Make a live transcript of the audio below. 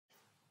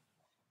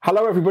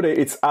Hello, everybody.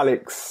 It's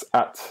Alex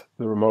at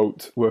the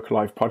Remote Work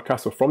Life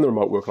Podcast, or from the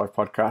Remote Work Life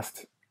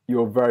Podcast.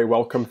 You're very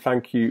welcome.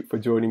 Thank you for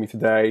joining me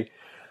today.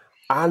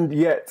 And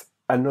yet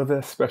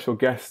another special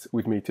guest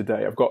with me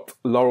today. I've got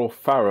Laurel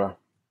Farrer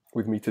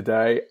with me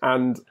today,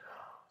 and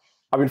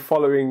I've been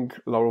following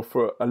Laurel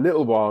for a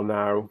little while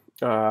now.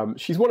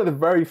 She's one of the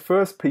very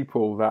first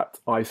people that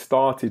I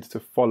started to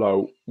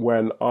follow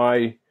when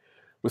I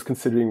was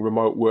considering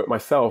remote work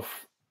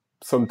myself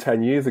some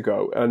 10 years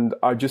ago. And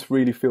I just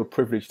really feel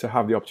privileged to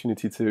have the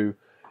opportunity to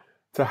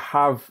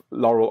have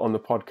Laurel on the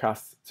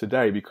podcast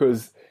today,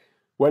 because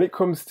when it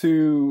comes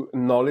to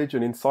knowledge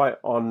and insight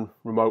on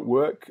remote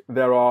work,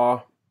 there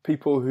are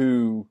people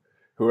who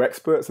are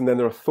experts, and then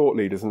there are thought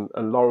leaders, and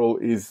Laurel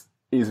is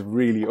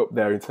really up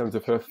there in terms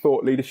of her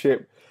thought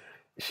leadership.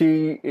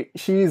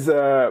 She's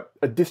a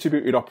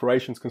distributed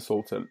operations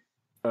consultant,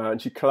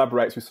 and she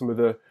collaborates with some of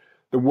the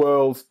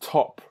world's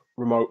top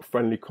remote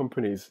friendly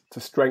companies to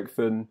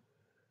strengthen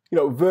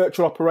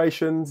virtual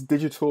operations,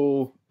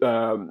 digital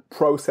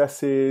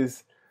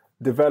processes,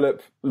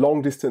 develop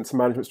long distance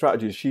management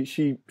strategies.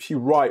 She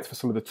writes for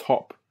some of the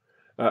top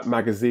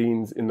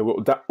magazines in the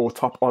world, or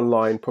top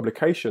online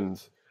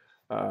publications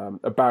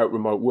about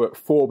remote work,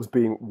 Forbes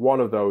being one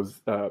of those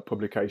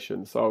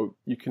publications. So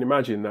you can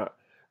imagine that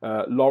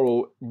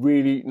Laurel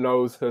really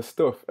knows her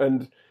stuff.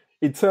 And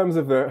in terms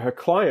of her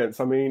clients,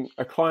 I mean,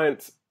 a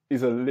client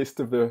is a list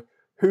of the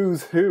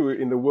who's who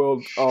in the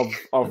world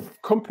of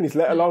companies,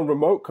 let alone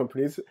remote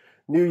companies.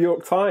 New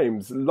York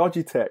Times,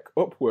 Logitech,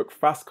 Upwork,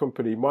 Fast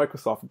Company,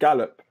 Microsoft,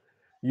 Gallup.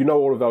 You know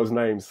all of those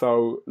names.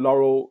 So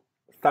Laurel,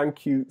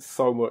 thank you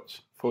so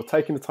much for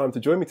taking the time to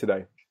join me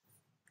today.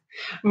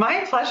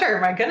 My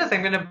pleasure. My goodness,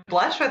 I'm going to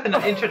blush with an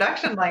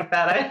introduction like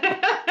that.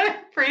 I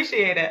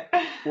appreciate it.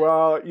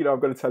 Well, I'm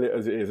going to tell it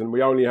as it is. And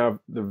we only have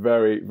the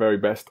very, very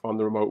best on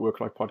the Remote Work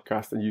Life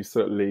Podcast. And you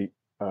certainly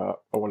are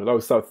one of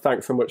those. So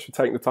thanks so much for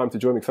taking the time to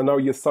join me, because I know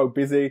you're so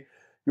busy.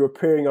 You're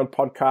appearing on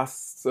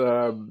podcasts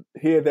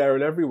here, there,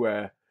 and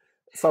everywhere.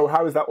 So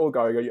how is that all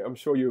going? I'm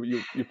sure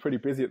you're pretty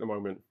busy at the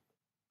moment.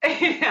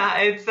 Yeah,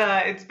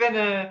 it's been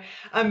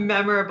a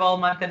memorable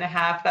month and a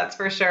half, that's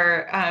for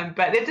sure.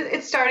 But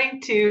it's starting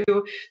to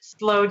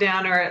slow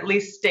down, or at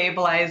least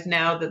stabilize,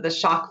 now that the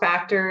shock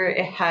factor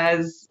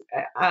has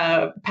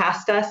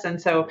passed us.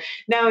 And so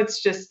now it's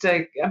just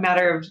a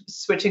matter of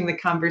switching the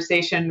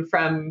conversation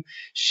from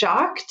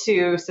shock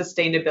to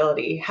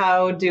sustainability.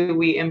 How do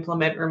we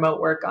implement remote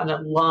work on a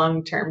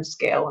long-term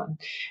scale?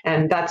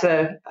 And that's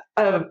a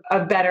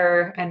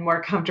better and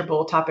more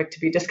comfortable topic to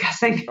be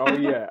discussing. Oh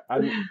yeah.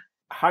 And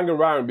hang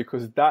around,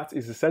 because that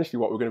is essentially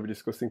what we're going to be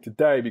discussing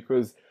today.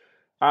 Because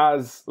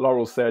as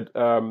Laurel said,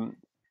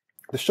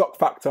 the shock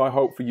factor, I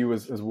hope for you,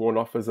 has worn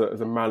off as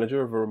a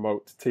manager of a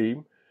remote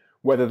team.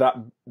 Whether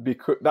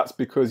that's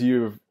because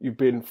you've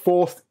been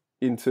forced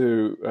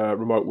into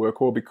remote work,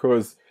 or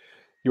because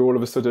you're all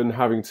of a sudden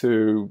having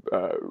to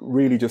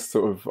really just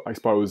sort of, I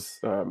suppose,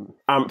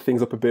 amp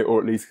things up a bit,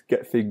 or at least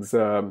get things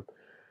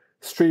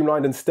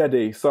streamlined and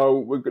steady. So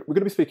we're going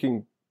to be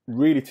speaking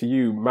really to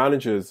you,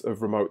 managers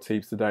of remote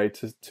teams, today,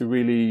 to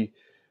really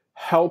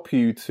help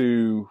you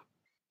to,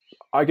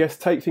 I guess,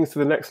 take things to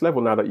the next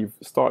level now that you've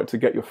started to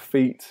get your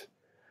feet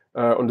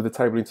under the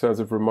table in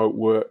terms of remote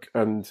work,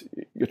 and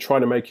you're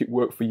trying to make it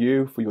work for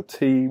you, for your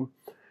team.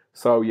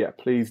 So yeah,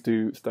 please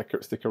do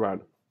stick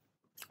around.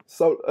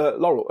 So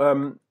Laurel,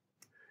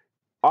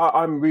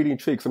 I'm really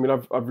intrigued. I mean,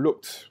 I've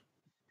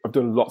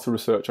done lots of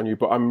research on you,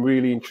 but I'm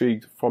really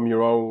intrigued from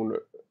your own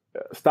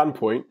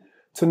standpoint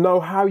to know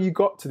how you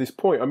got to this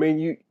point. I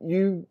mean,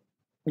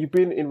 you've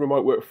been in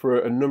remote work for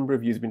a number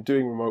of years, been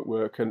doing remote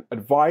work and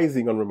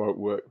advising on remote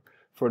work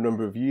for a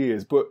number of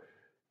years. But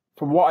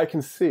from what I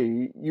can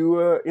see, you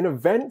were in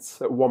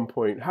events at one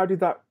point. How did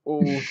that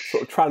all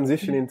sort of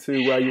transition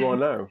into where you are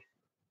now?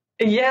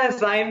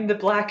 Yes, I'm the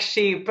black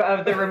sheep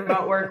of the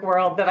remote work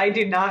world, that I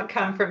do not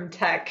come from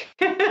tech.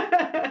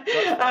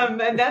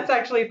 And that's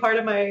actually part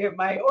of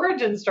my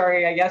origin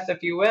story, I guess,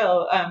 if you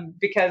will,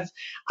 because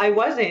I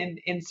was in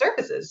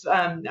services.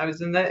 I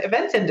was in the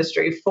events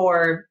industry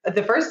for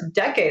the first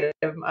decade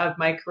of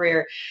my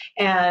career.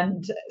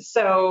 And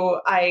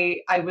so I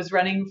was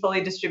running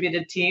fully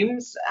distributed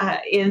teams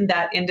in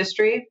that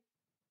industry,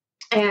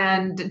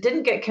 and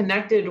didn't get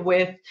connected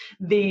with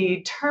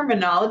the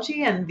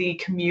terminology and the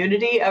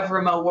community of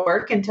remote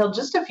work until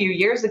just a few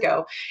years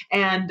ago.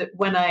 And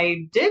when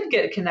I did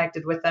get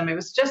connected with them, it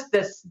was just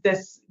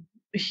this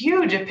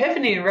huge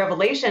epiphany and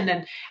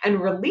revelation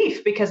and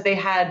relief, because they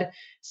had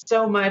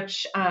so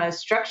much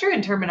structure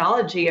and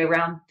terminology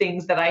around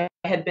things that I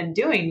had been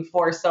doing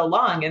for so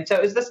long. And so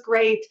it was this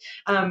great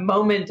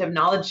moment of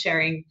knowledge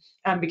sharing,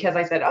 because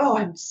I said, oh,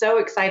 I'm so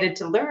excited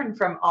to learn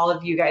from all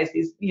of you guys,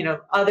 these,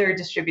 other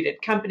distributed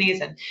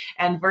companies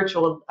and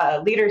virtual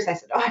leaders. I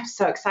said, oh, I'm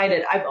so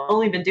excited. I've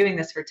only been doing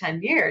this for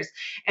 10 years.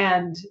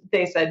 And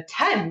they said,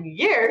 10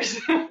 years?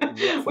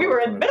 We were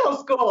in middle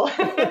school.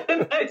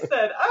 And I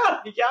said, oh,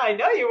 yeah, I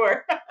know you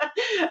were.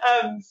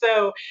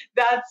 So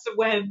that's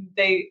when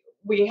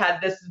we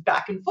had this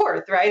back and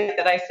forth, right?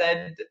 That I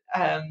said,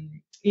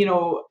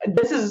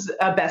 this is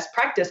a best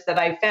practice that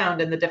I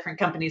found in the different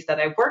companies that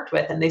I've worked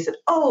with. And they said,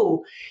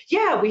 oh,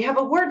 yeah, we have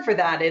a word for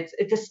that. It's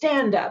a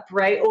stand up,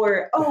 right?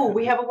 Or, oh,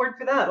 we have a word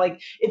for that.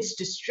 Like it's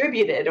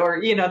distributed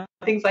or,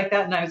 things like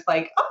that. And I was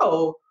like,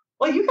 oh,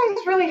 well, you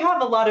guys really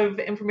have a lot of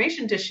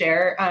information to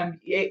share.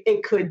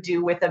 It could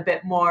do with a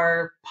bit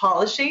more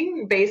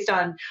polishing based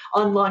on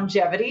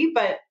longevity,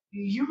 but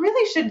you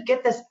really should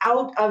get this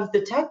out of the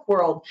tech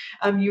world.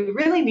 You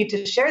really need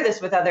to share this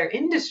with other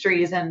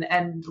industries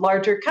and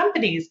larger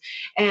companies.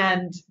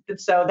 And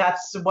so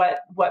that's what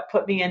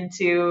put me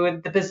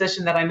into the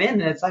position that I'm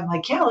in. I'm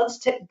like, yeah,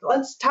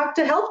 let's talk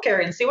to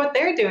healthcare and see what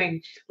they're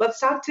doing. Let's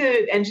talk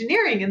to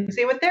engineering and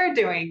see what they're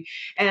doing.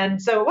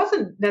 And so it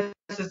wasn't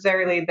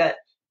necessarily that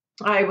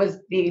I was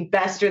the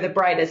best or the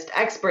brightest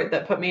expert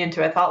that put me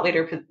into a thought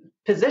leader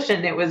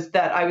position. It was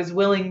that I was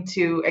willing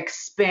to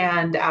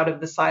expand out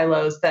of the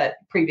silos that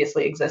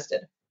previously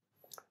existed.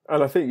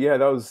 And I think, yeah,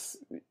 those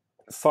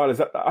silos,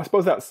 I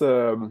suppose that's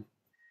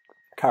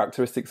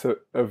characteristics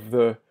of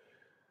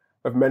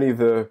many of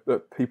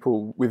the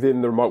people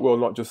within the remote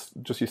world, not just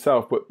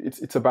yourself, but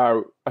it's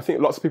about, I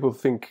think lots of people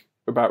think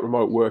about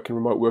remote work and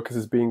remote workers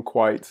as being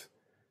quite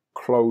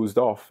closed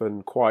off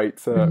and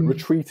quite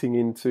retreating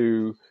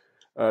into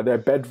their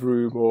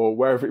bedroom or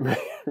wherever it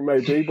may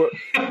be, but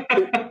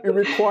it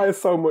requires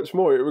so much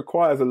more. It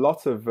requires a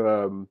lot of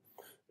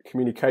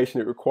communication.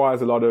 It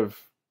requires a lot of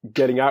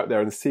getting out there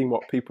and seeing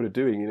what people are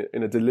doing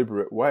in a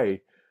deliberate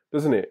way,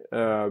 doesn't it?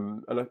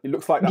 And it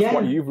looks like that's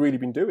what you've really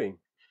been doing.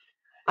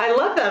 I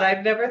love that.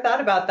 I've never thought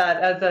about that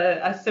as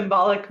a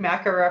symbolic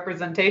macro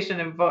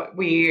representation of what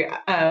we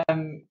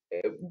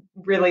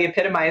really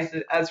epitomize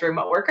as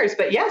remote workers.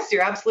 But yes,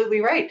 you're absolutely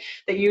right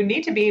that you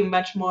need to be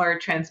much more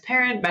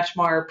transparent, much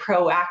more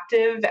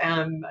proactive,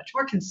 much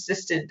more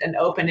consistent and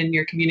open in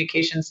your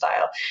communication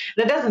style.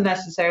 That doesn't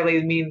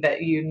necessarily mean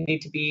that you need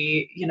to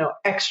be,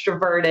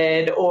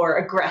 extroverted or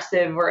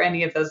aggressive or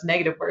any of those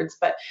negative words,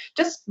 but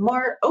just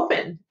more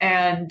open.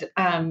 And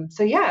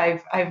so, yeah,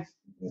 I've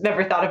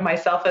never thought of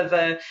myself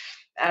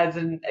as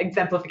an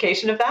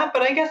exemplification of that,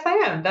 but I guess I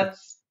am.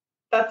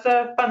 That's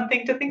a fun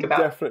thing to think about.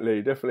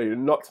 Definitely.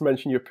 Not to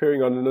mention you're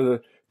appearing on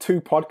another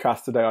 2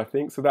 podcasts today, I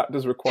think. So that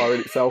does require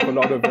in itself a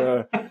lot of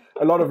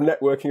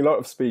networking, a lot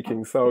of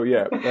speaking. So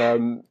yeah,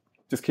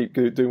 just keep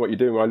doing what you're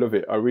doing. I love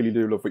it. I really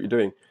do love what you're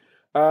doing.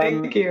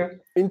 Thank you.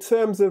 In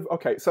terms of,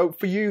 okay, so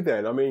for you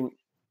then, I mean,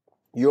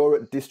 you're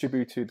at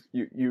Distributed.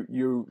 You're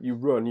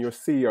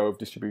CEO of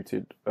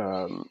Distributed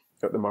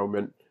at the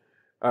moment.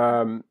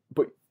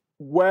 But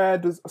I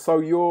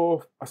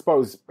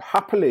suppose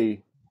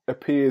happily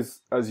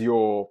appears as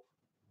your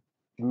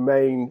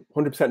main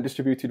 100%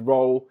 distributed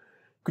role.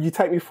 Could you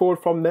take me forward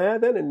from there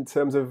then in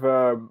terms of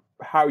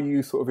how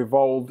you sort of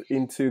evolved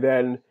into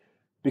then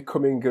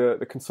becoming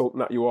the consultant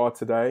that you are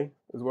today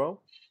as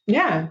well?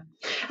 Yeah,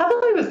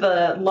 Happily was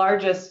the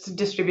largest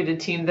distributed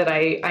team that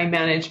I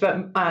managed,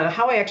 but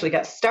how I actually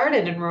got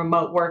started in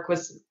remote work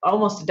was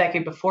almost a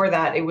decade before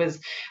that. It was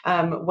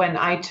when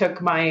I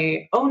took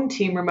my own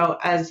team remote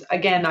as,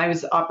 again, I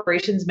was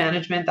operations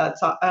management.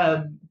 That's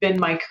been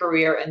my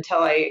career until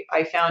I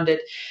founded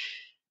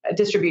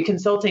Distribute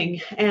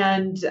Consulting.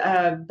 And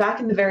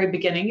back in the very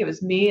beginning, it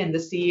was me and the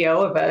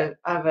CEO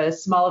of a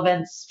small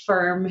events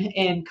firm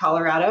in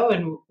Colorado.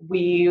 And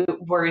we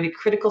were in a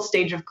critical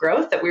stage of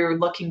growth that we were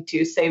looking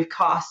to save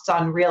costs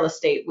on real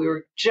estate. We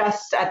were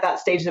just at that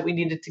stage that we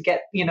needed to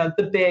get,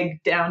 the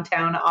big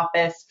downtown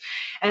office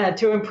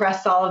to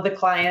impress all of the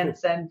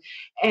clients.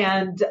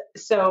 And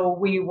so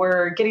we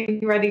were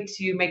getting ready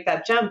to make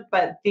that jump.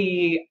 But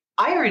the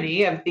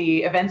irony of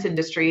the events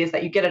industry is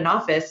that you get an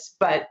office,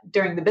 but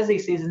during the busy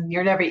season,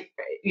 you're never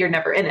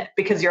in it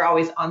because you're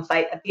always on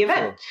site at the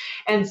event.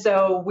 Sure. And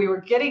so we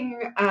were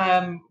getting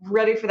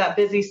ready for that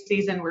busy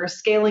season. We were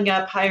scaling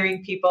up,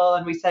 hiring people,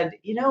 and we said,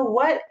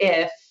 what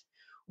if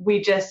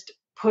we just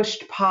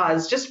pushed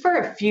pause just for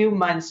a few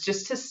months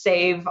just to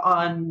save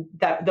on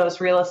those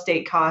real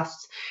estate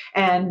costs,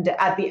 and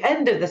at the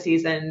end of the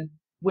season,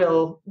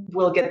 we'll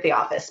get the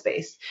office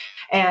space.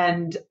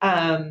 And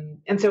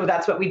so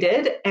that's what we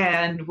did.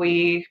 And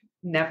we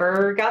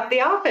never got the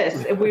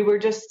office. We were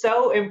just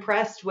so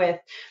impressed with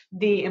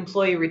the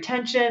employee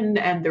retention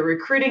and the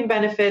recruiting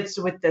benefits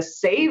with the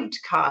saved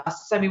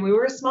costs. I mean, we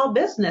were a small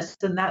business,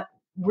 and that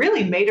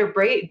really made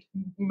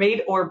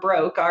or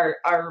broke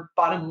our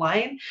bottom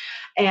line.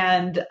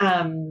 And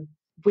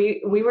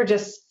we were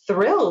just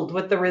thrilled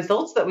with the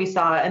results that we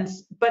saw.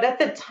 But at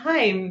the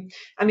time,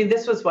 I mean,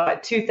 this was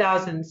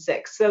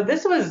 2006. So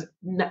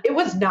it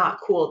was not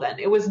cool then.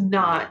 It was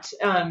not,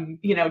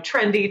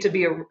 trendy to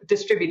be a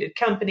distributed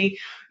company.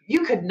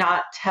 You could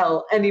not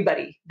tell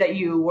anybody that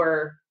you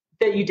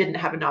didn't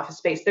have an office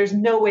space. There's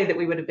no way that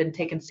we would have been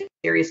taken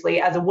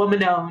seriously as a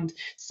woman-owned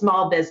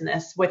small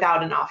business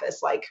without an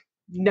office.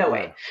 No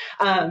way.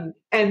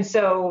 And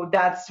so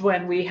that's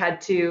when we had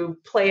to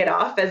play it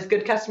off as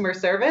good customer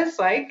service,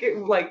 like,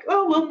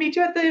 oh, we'll meet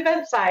you at the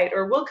event site,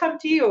 or we'll come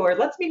to you, or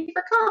let's meet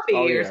for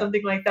coffee, or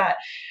something like that.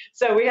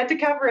 So we had to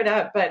cover it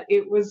up, but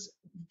it was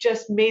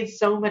just made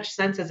so much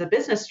sense as a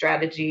business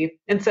strategy.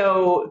 And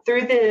so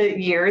through the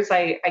years,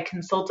 I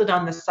consulted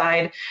on the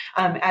side.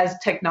 As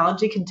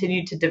technology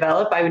continued to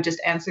develop, I would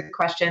just answer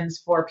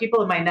questions for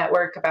people in my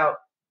network about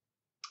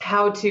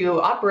how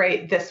to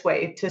operate this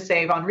way to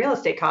save on real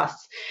estate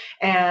costs.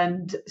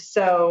 And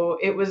so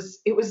it was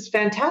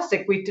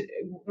fantastic. We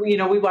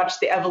watched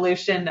the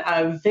evolution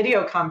of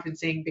video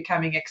conferencing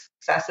becoming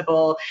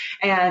accessible,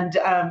 and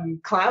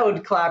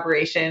cloud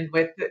collaboration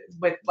with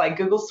like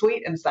Google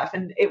Suite and stuff.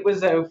 And it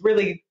was a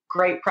really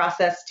great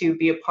process to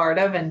be a part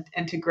of and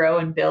to grow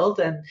and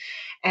build.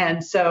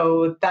 And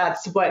so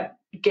that's what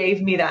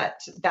gave me that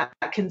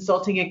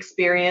consulting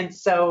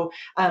experience. So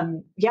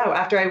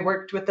after I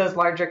worked with those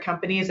larger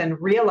companies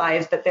and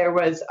realized that there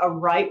was a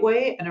right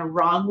way and a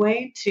wrong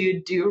way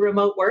to do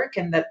remote work,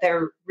 and that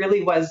there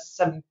really was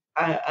some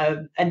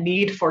a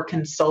need for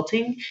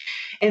consulting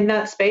in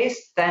that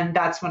space, then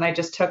that's when I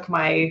just took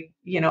my,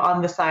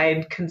 on the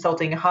side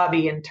consulting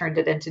hobby and turned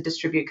it into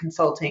distribute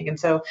consulting. And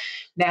so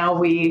now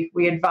we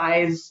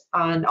advise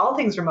on all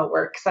things remote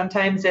work.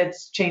 Sometimes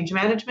it's change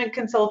management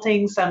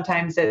consulting.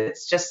 Sometimes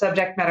it's just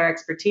subject matter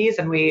expertise,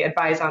 and we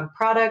advise on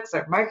products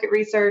or market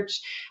research.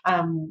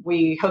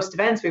 We host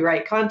events, we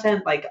write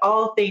content, like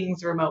all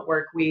things remote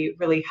work. We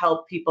really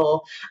help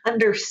people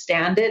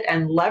understand it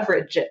and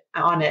leverage it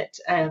on it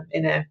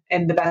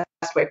in the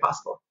best way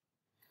possible.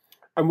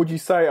 And would you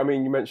say, I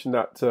mean, you mentioned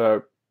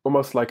that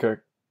almost like a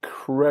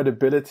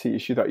credibility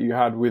issue that you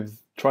had with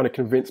trying to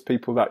convince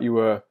people that you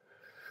were,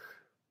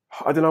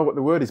 I don't know what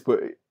the word is, but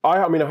I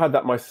had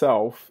that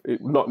myself,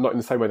 not in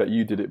the same way that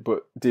you did,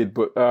 but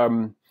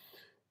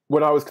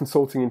when I was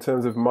consulting in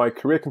terms of my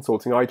career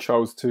consulting, I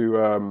chose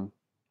to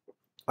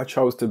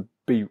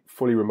be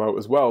fully remote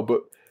as well.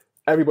 But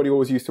everybody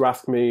always used to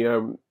ask me,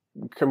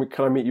 can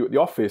I meet you at the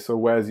office, or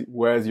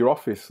where's your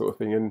office, sort of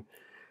thing. And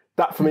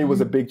that for me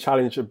was a big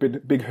challenge, a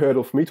big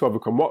hurdle for me to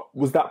overcome. What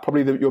was that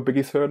probably your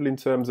biggest hurdle in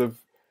terms of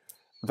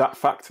that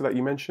factor that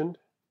you mentioned?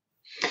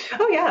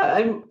 Oh,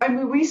 yeah. I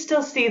mean, we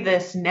still see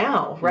this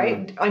now,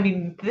 right? Mm. I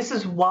mean, this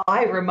is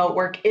why remote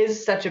work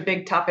is such a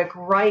big topic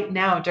right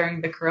now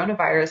during the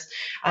coronavirus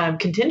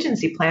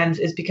contingency plans,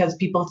 is because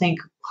people think,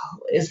 oh,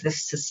 is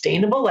this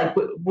sustainable? Like,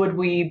 would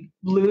we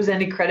lose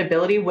any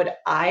credibility? Would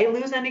I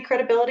lose any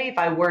credibility if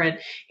I weren't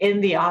in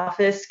the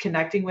office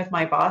connecting with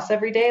my boss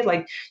every day?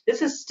 Like,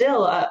 this is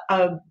still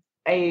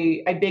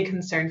a big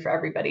concern for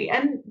everybody,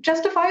 and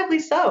justifiably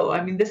so.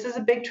 I mean, this is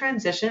a big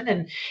transition,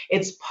 and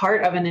it's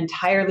part of an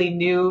entirely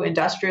new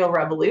industrial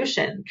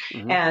revolution.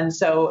 Mm-hmm. And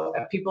so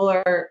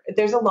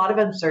there's a lot of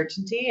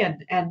uncertainty,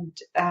 and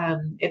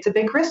it's a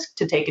big risk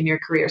to take in your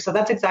career. So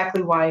that's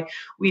exactly why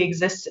we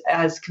exist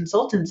as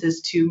consultants, is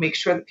to make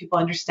sure that people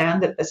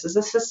understand that this is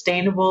a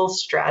sustainable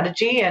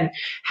strategy, and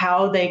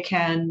how they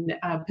can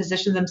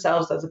position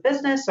themselves as a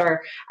business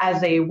or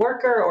as a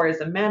worker or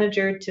as a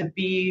manager to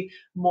be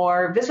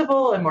more visible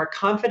and more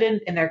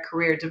confident in their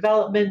career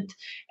development,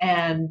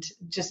 and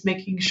just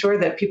making sure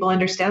that people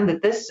understand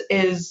that this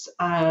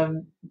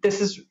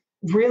is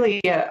really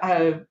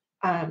a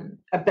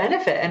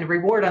benefit and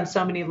reward on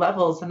so many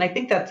levels. And I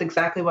think that's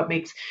exactly what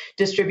makes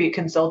distribute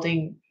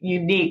consulting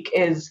unique,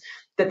 is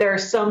that there are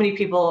so many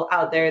people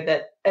out there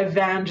that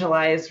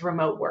evangelize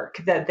remote work,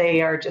 that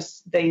they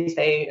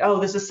say, oh,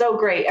 this is so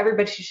great,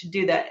 everybody should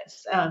do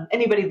this.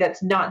 Anybody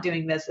that's not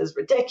doing this is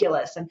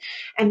ridiculous.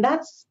 And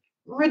that's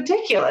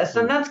ridiculous,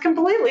 and that's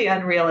completely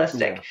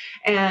unrealistic.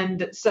 Yeah.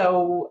 And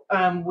so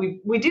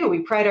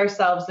we pride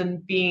ourselves in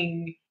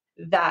being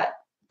that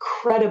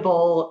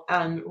credible,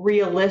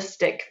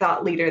 realistic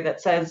thought leader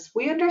that says,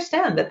 we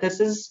understand that this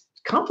is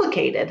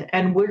complicated,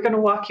 and we're going to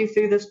walk you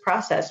through this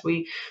process.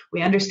 We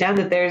understand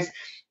that there's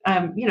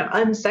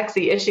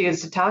unsexy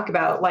issues to talk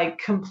about, like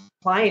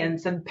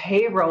compliance and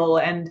payroll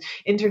and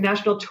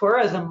international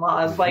tourism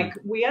laws. Mm-hmm. Like,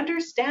 we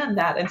understand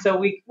that. And so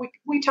we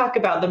talk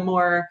about the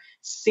more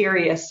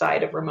serious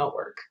side of remote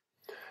work.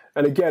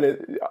 And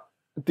again,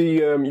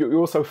 you're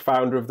also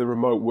founder of the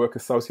Remote Work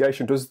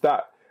Association. Does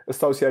that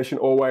association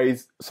not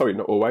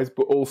always,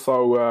 but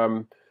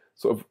also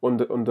sort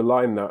of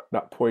underline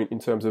that point in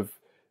terms of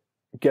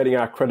getting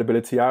our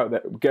credibility out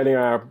there, getting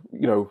our,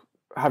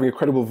 having a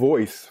credible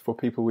voice for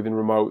people within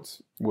remote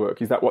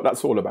work? Is that what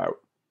that's all about?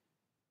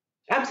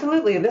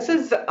 Absolutely. This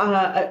is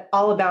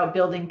all about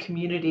building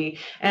community.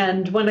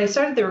 And when I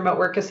started the Remote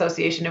Work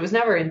Association, it was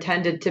never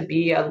intended to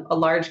be a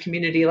large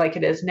community like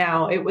it is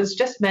now. It was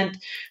just meant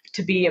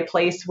to be a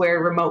place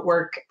where remote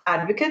work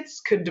advocates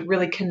could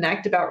really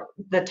connect about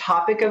the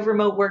topic of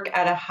remote work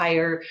at a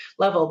higher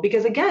level.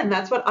 Because again,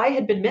 that's what I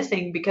had been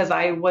missing, because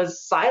I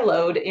was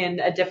siloed in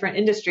a different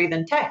industry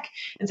than tech.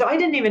 And so I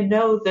didn't even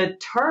know the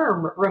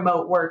term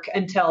remote work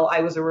until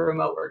I was a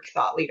remote work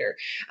thought leader.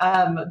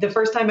 The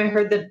first time I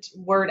heard the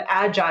word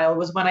agile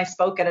was when I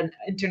spoke at an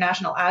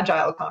international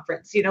agile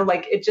conference. You know,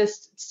 like it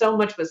just, so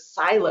much was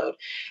siloed.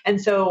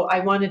 And so I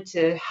wanted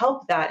to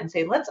help that and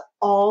say, let's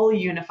all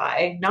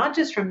unify, not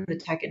just from the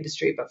tech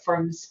industry, but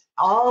from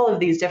all of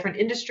these different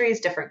industries,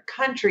 different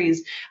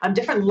countries,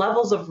 different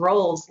levels of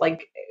roles.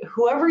 Like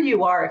whoever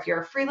you are, if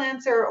you're a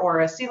freelancer or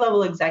a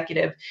C-level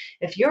executive,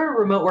 if you're a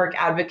remote work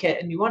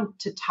advocate and you want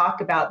to talk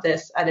about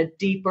this at a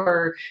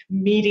deeper,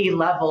 meaty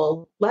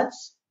level,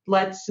 let's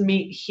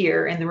meet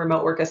here in the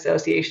Remote Work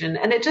Association.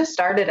 And it just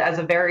started as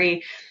a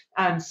very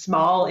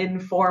small,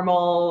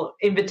 informal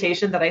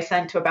invitation that I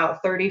sent to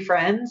about 30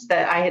 friends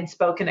that I had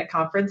spoken at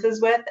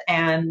conferences with.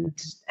 And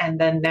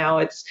then now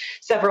it's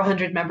several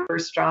hundred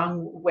members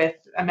strong, with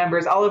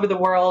members all over the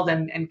world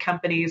and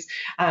companies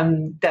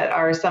that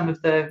are some of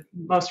the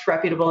most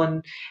reputable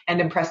and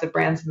impressive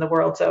brands in the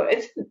world. So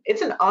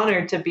it's an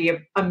honor to be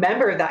a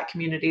member of that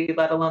community,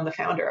 let alone the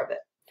founder of it.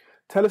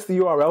 Tell us the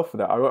URL for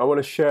that. I want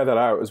to share that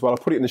out as well. I'll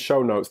put it in the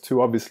show notes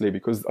too, obviously,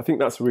 because I think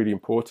that's really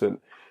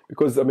important.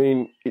 Because, I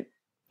mean,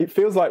 it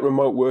feels like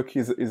remote work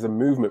is a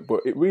movement,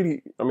 but it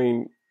really, I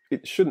mean,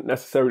 it shouldn't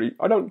necessarily,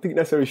 I don't think it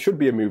necessarily should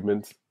be a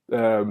movement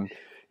in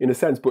a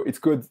sense, but it's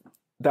good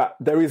that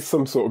there is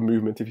some sort of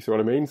movement, if you see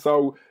what I mean.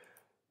 So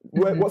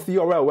what's the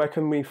URL? Where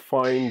can we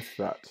find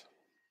that?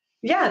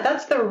 Yeah,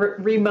 that's the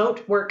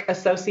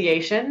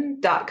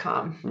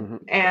remoteworkassociation.com.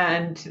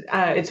 And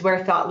it's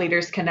where thought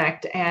leaders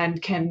connect and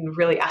can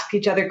really ask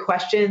each other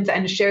questions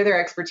and share their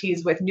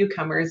expertise with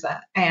newcomers.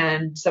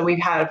 And so we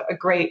have a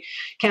great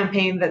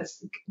campaign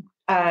that's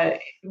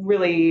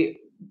really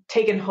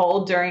taken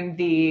hold during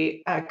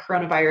the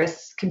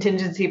coronavirus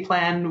contingency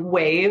plan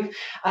wave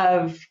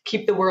of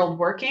Keep the World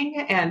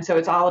Working. And so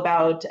it's all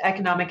about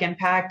economic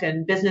impact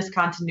and business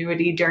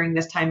continuity during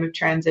this time of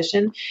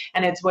transition.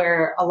 And it's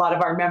where a lot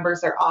of our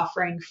members are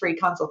offering free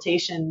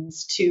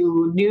consultations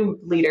to new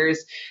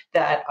leaders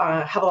that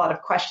have a lot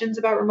of questions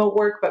about remote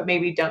work, but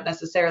maybe don't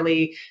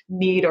necessarily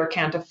need or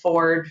can't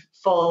afford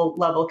full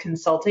level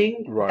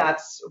consulting. Right.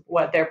 That's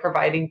what they're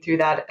providing through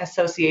that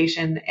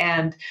association.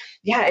 And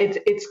yeah,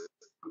 it's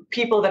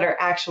people that are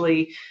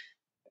actually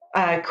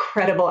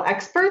credible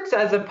experts,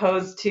 as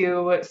opposed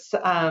to, let's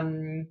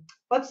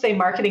say,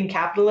 marketing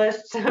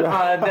capitalists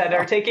that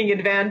are taking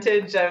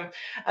advantage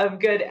of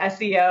good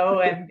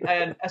SEO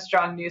and a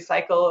strong news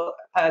cycle.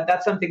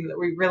 That's something that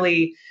we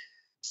really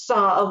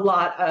saw a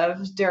lot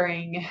of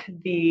during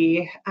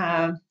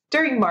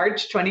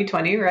March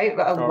 2020, right?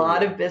 A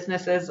lot of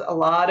businesses, a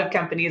lot of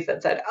companies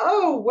that said,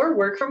 oh, we're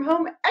work from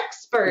home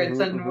experts.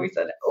 And we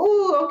said,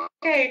 oh,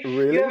 okay,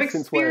 really? You have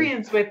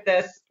experience with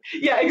this.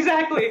 Yeah,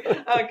 exactly.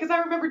 Because I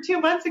remember 2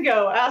 months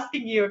ago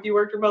asking you if you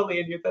worked remotely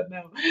and you said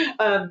no.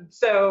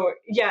 So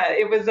yeah,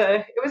 it was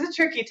a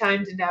tricky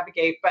time to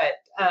navigate, but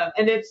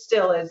and it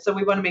still is. So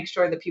we want to make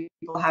sure that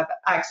people have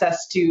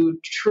access to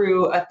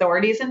true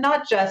authorities and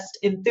not just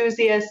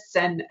enthusiasts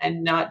and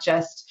not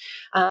just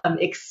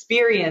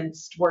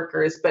experienced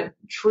workers, but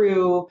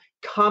true,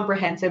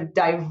 comprehensive,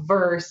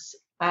 diverse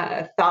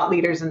thought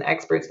leaders and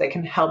experts that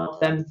can help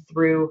them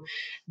through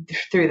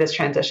this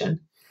transition.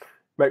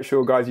 Make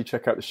sure, guys, you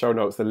check out the show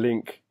notes. The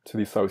link to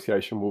the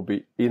association will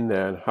be in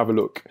there, and have a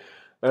look.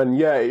 And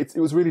yeah, it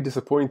was really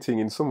disappointing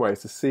in some ways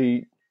to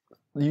see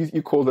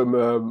you call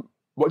them.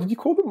 What did you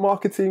call them?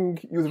 Marketing.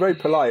 You was very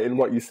polite in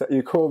what you said.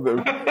 You called them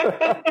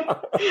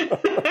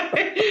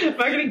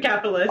marketing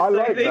capitalists. I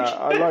like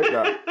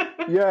that.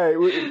 Yeah, it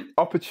was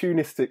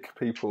opportunistic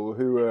people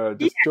who are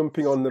just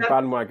jumping on the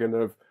bandwagon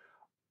of,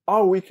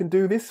 oh, we can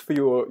do this for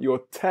your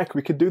tech.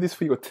 We can do this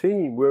for your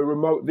team. We're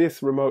remote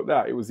this, remote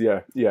that. It was,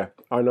 yeah.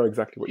 I know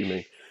exactly what you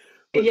mean.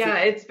 But yeah,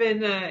 it's been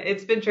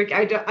tricky.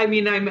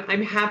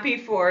 I'm happy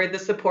for the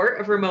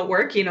support of remote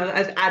work. You know,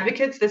 as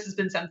advocates, this has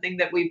been something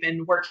that we've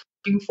been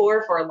working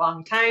for a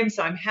long time.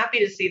 So I'm happy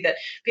to see that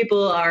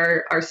people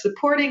are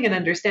supporting and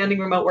understanding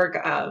remote work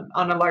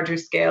on a larger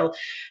scale.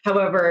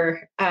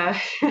 However, as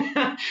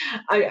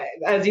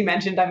you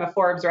mentioned, I'm a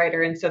Forbes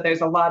writer, and so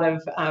there's a lot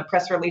of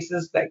press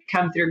releases that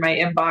come through my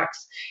inbox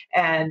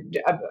and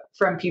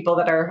from people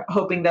that are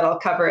hoping that I'll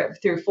cover it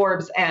through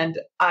Forbes, and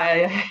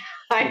I've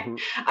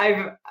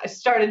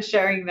started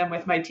sharing them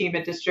with my team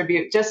at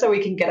Distribute just so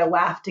we can get a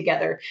laugh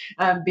together,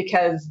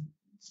 because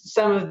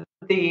some of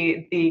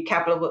the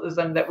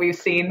capitalism that we've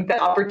seen, the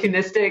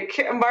opportunistic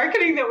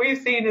marketing that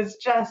we've seen, is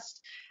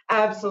just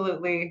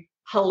absolutely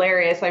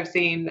hilarious. I've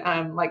seen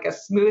like a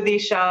smoothie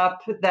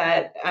shop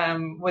that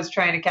was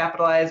trying to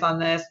capitalize on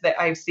this. That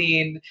I've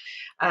seen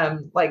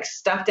like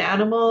stuffed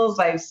animals.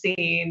 I've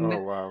seen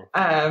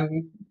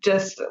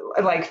just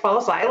like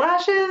false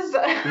eyelashes.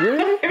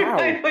 Really? How?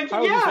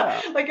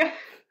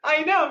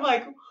 I know. I'm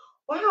like,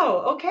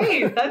 wow,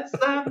 okay, that's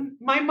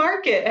my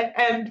market,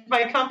 and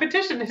my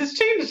competition has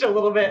changed a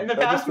little bit in the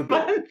past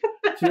month.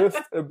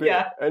 Just a bit.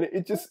 Yeah. And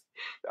it just,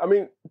 I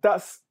mean,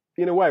 that's,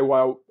 in a way,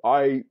 why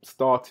I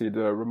started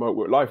Remote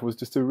Work Life, was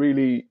just to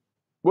really,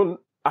 well,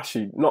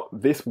 actually, not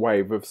this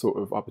wave of sort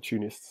of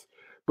opportunists,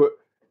 but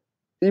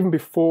even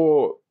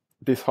before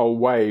this whole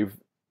wave,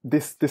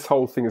 this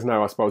whole thing is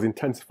now, I suppose,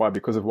 intensified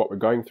because of what we're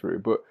going through.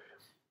 But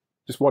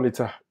just wanted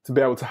to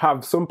be able to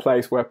have some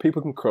place where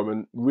people can come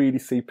and really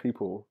see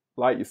people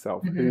like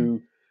yourself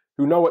who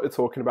know what they're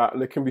talking about,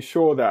 and they can be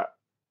sure that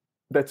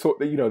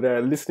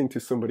they're listening to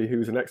somebody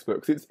who's an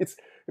expert. Because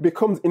it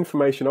becomes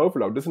information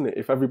overload, doesn't it?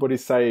 If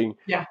everybody's saying,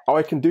 "Oh,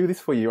 I can do this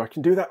for you, I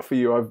can do that for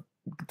you, I've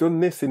done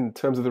this in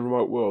terms of the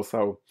remote world,"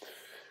 so.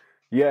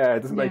 Yeah, it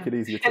doesn't make it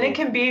easy at all. And it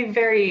can be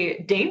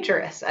very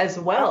dangerous as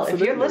well. Absolutely.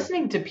 If you're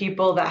listening to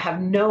people that have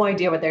no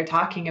idea what they're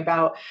talking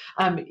about,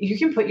 you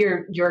can put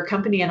your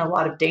company in a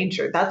lot of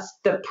danger. That's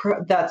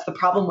the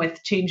problem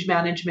with change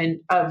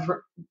management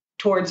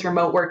towards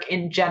remote work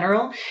in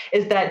general,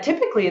 is that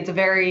typically it's a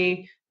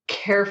very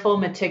careful,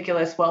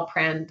 meticulous,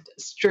 well-planned,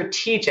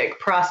 strategic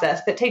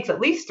process that takes at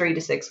least 3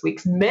 to 6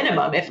 weeks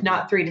minimum, if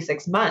not 3 to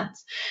 6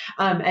 months.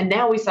 And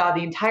now we saw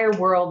the entire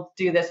world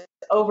do this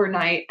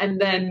overnight, and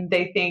then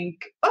they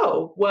think,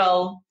 oh,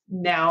 well,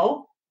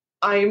 now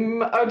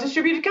I'm a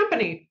distributed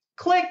company.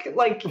 Click,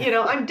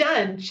 I'm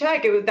done.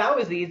 Check. That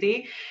was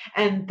easy.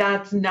 And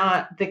that's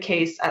not the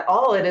case at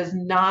all. It is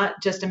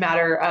not just a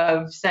matter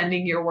of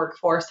sending your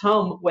workforce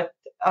home with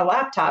a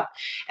laptop.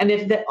 And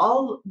if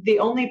the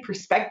only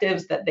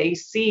perspectives that they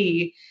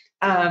see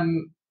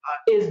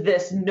is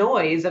this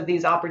noise of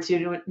these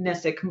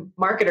opportunistic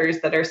marketers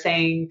that are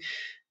saying,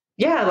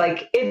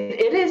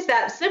 it is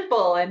that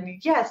simple, and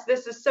yes,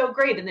 this is so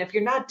great, and if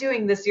you're not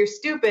doing this, you're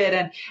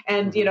stupid,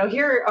 and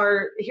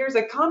here's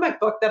a comic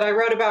book that I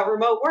wrote about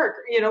remote work,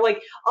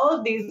 all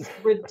of these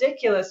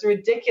ridiculous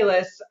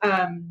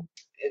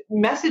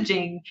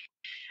messaging.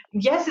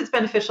 Yes, it's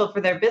beneficial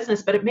for their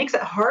business, but it makes it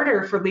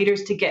harder for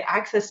leaders to get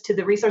access to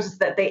the resources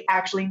that they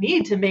actually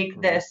need to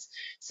make this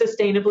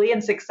sustainably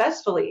and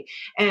successfully.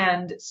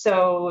 And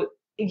so,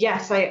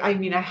 yes, I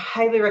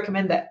highly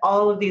recommend that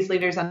all of these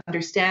leaders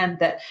understand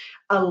that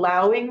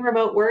allowing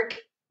remote work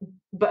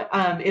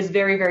is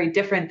very, very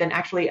different than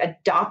actually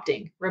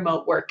adopting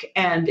remote work.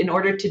 And in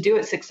order to do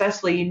it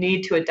successfully, you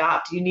need to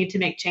adopt. You need to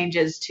make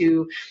changes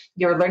to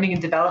your learning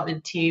and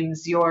development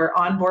teams, your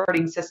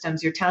onboarding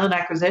systems, your talent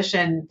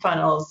acquisition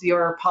funnels,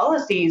 your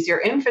policies,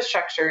 your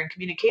infrastructure and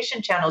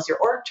communication channels, your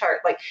org chart.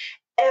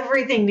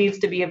 Everything needs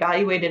to be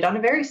evaluated on a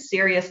very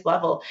serious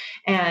level.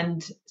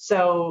 And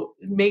so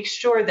make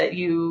sure that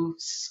you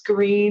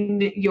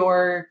screen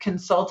your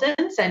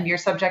consultants and your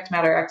subject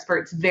matter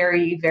experts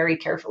very, very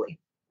carefully.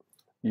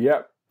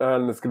 Yep,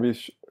 and there's going to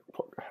be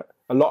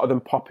a lot of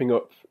them popping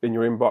up in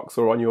your inbox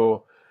or on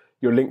your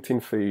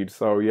LinkedIn feed.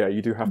 So yeah,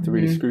 you do have to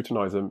really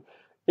scrutinize them.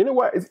 In a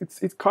way,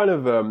 it's kind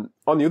of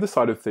on the other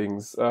side of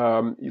things.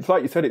 It's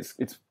like you said,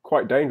 it's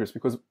quite dangerous,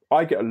 because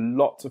I get a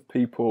lot of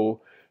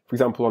people, for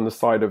example, on the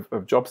side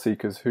of job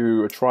seekers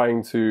who are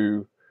trying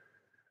to,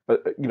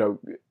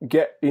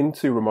 get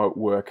into remote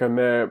work, and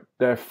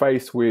they're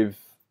faced with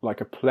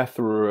like a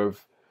plethora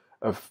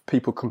of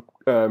people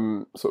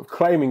sort of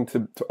claiming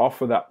to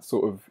offer that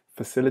sort of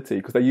facility,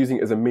 because they're using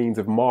it as a means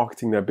of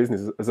marketing their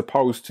business, as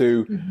opposed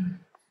to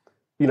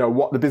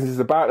what the business is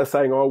about. They're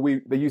saying,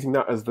 they're using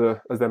that as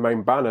their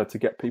main banner to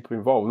get people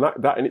involved,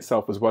 and that in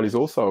itself as well is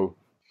also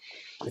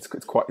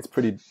it's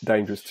pretty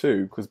dangerous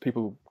too, because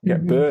people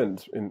get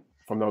burned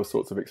from those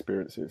sorts of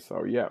experiences.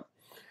 So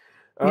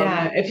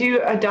if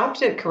you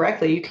adopt it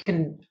correctly, you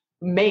can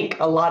make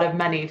a lot of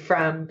money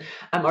from,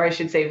 or I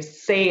should say,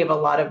 save a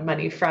lot of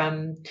money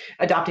from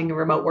adopting a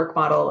remote work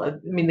model. I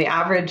mean, the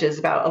average is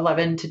about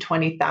 $11,000 to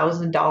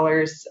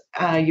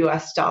 $20,000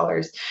 US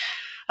dollars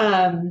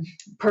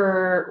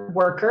per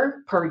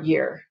worker per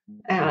year,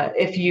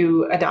 if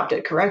you adopt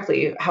it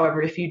correctly.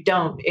 However, if you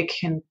don't, it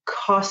can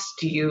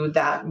cost you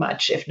that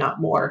much, if not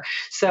more.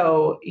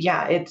 So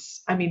yeah,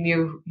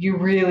 you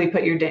really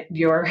put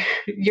you're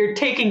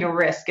taking a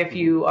risk if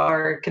you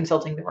are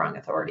consulting the wrong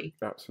authority.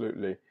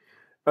 Absolutely.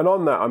 And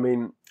on that,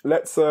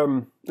 let's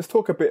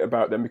talk a bit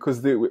about them,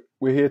 because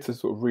we're here to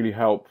sort of really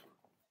help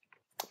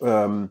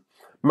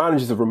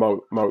managers of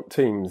remote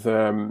teams,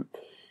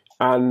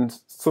 and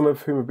some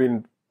of whom have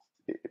been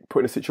put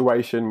in a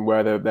situation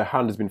where their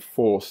hand has been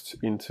forced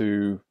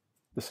into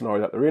the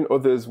scenario that they're in.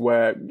 Others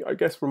where I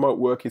guess remote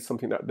work is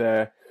something that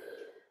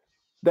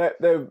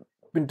they've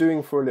been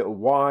doing for a little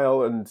while,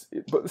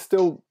 but there's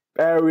still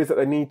areas that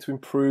they need to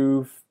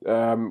improve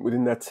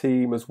within their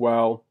team as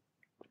well.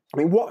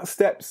 What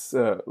steps,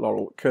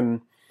 Laurel,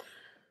 can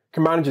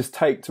managers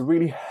take to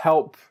really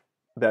help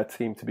their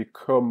team to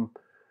become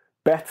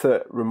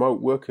better remote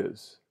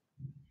workers?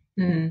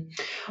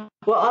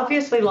 Well,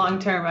 obviously, long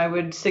term, I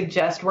would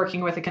suggest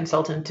working with a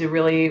consultant to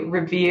really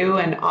review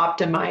and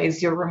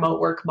optimize your remote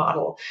work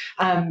model.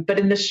 But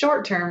in the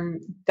short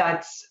term,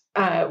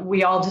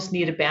 we all just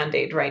need a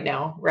Band-Aid right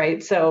now,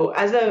 right? So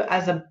as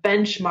a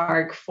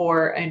benchmark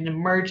for an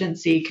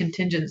emergency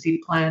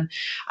contingency plan,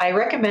 I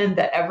recommend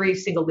that every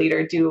single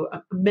leader do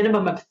a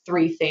minimum of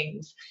 3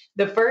 things.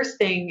 The first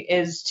thing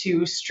is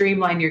to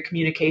streamline your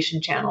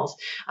communication channels.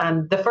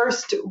 The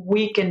first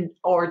week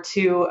or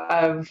two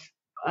of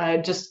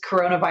just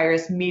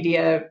coronavirus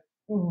media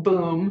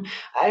boom,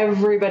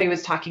 everybody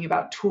was talking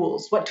about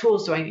tools. What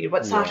tools do I need?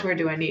 What software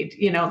do I need?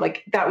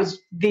 Like that was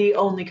the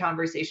only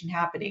conversation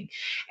happening.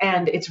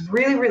 And it's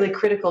really, really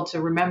critical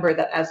to remember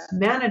that as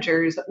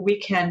managers, we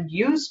can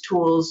use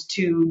tools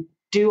to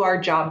do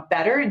our job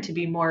better and to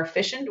be more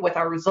efficient with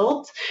our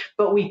results,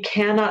 but we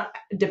cannot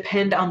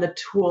depend on the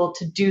tool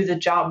to do the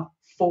job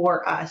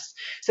for us.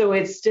 So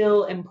it's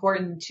still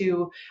important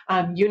to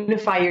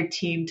unify your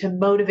team, to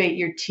motivate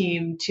your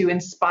team, to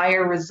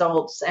inspire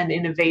results and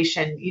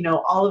innovation.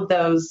 All of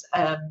those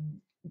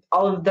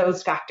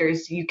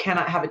factors you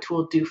cannot have a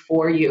tool do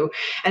for you.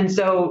 And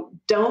so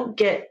don't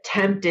get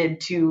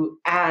tempted to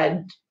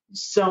add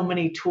so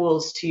many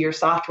tools to your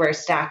software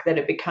stack that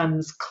it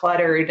becomes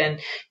cluttered and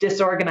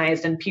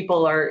disorganized and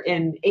people are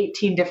in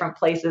 18 different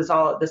places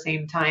all at the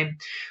same time.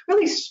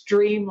 Really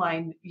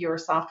streamline your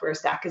software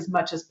stack as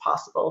much as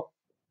possible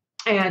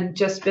and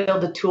just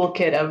build a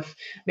toolkit of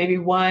maybe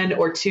 1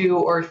 or 2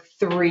 or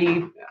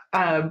 3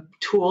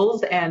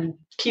 tools and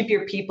keep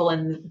your people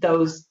in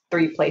those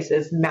 3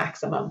 places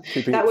maximum.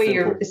 That way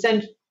you're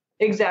essentially,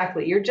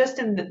 exactly, you're just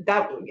in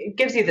that. It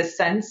gives you the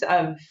sense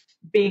of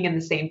being in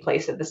the same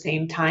place at the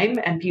same time,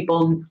 and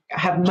people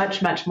have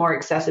much, much more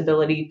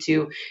accessibility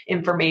to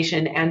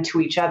information and to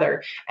each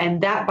other.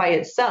 And that by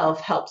itself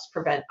helps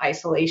prevent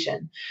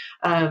isolation.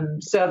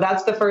 So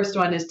that's the first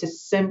one, is to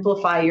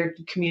simplify your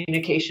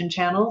communication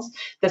channels.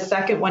 The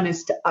second one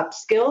is to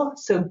upskill.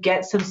 So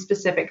get some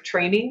specific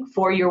training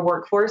for your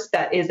workforce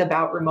that is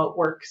about remote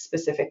work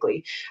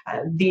specifically.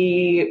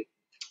 The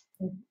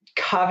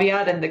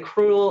caveat and the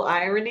cruel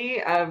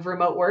irony of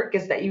remote work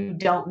is that you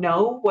don't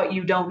know what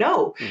you don't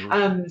know.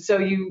 So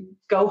you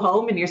go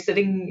home and you're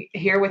sitting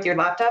here with your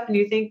laptop and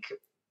you think,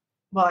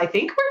 well, I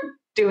think we're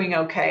doing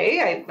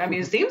okay. I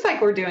mean, it seems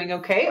like we're doing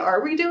okay.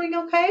 Are we doing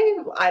okay?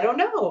 I don't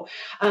know.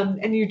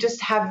 And you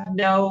just have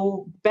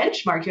no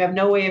benchmark. You have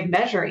no way of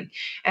measuring.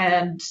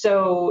 And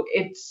so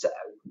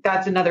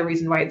that's another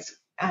reason why it's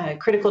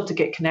critical to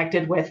get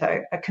connected with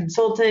a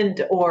consultant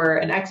or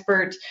an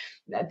expert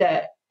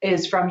that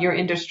is from your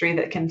industry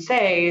that can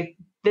say,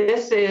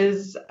 this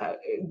is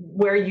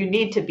where you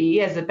need to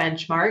be as a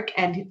benchmark,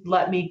 and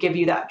let me give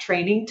you that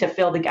training to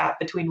fill the gap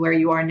between where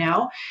you are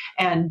now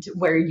and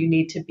where you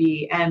need to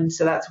be. And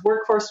so that's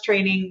workforce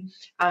training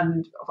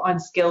on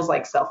skills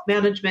like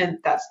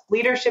self-management. That's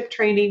leadership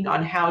training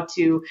on how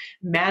to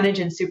manage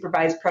and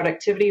supervise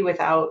productivity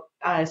without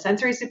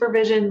sensory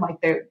supervision.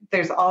 Like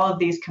there's all of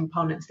these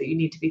components that you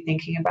need to be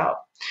thinking about.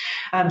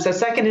 So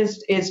second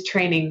is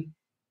training.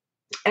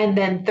 And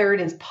then third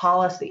is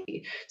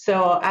policy.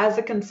 So as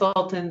a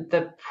consultant,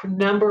 the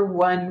number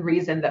one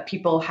reason that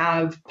people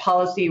have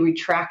policy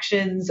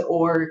retractions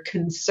or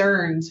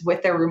concerns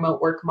with their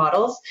remote work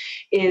models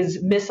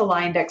is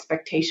misaligned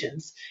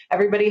expectations.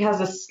 Everybody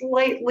has a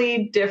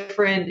slightly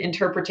different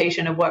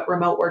interpretation of what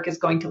remote work is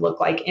going to look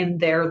like in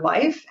their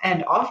life.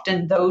 And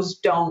often those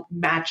don't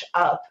match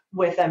up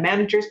with a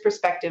manager's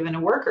perspective and a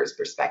worker's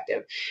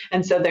perspective.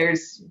 And so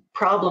there's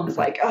problems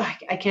like, oh,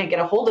 I can't get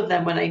a hold of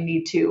them when I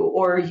need to,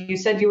 or you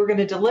said you were going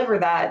to deliver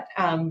that,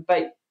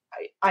 but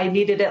I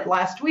needed it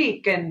last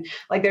week. And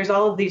like, there's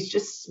all of these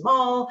just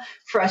small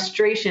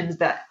frustrations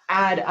that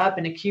add up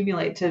and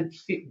accumulate to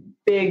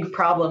big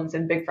problems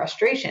and big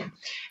frustration.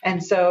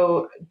 And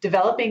so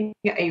developing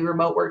a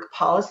remote work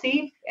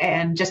policy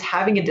and just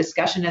having a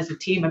discussion as a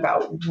team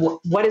about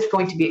what is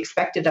going to be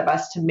expected of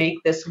us to make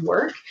this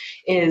work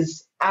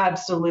is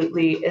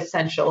absolutely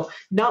essential,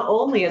 not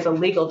only as a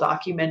legal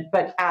document,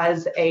 but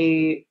as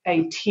a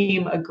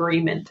team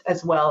agreement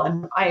as well.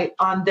 And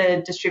on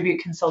the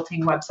Distribute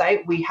Consulting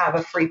website, we have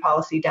a free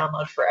policy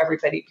download for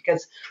everybody,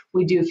 because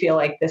we do feel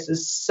like this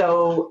is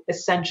so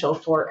essential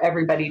for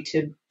everybody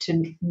to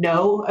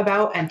know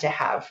about and to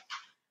have.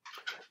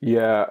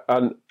 Yeah,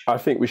 and I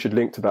think we should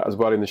link to that as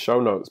well in the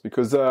show notes,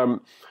 because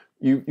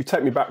you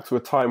take me back to a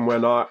time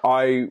when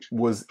I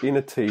was in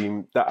a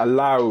team that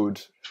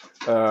allowed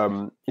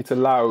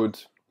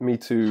me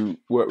to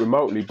work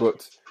remotely,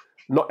 but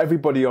not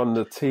everybody on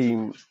the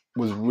team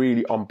was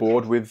really on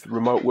board with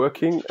remote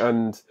working,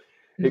 and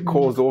it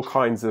caused all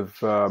kinds of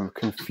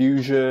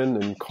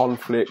confusion and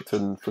conflict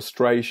and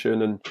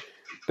frustration, and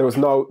there's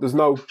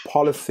no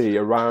policy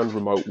around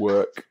remote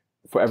work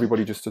for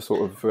everybody just to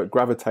sort of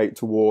gravitate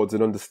towards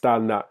and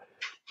understand that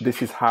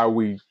this is how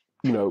we've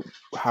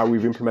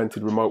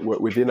implemented remote work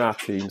within our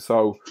team.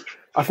 So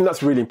I think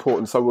that's really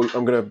important. So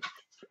I'm going to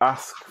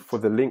ask for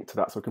the link to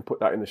that so I can put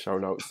that in the show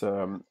notes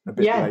a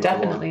bit later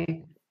definitely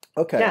on.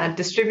 Okay. Yeah,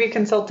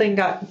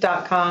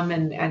 distributeconsulting.com,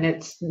 and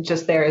it's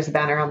just there as a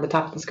banner on the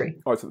top of the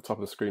screen. Oh, it's at the top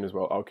of the screen as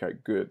well. Okay,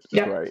 good.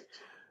 Yep. Great.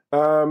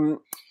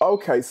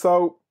 Okay,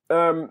 so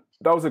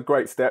those are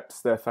great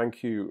steps there.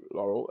 Thank you,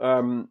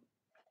 Laurel.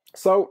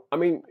 So, I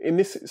mean, in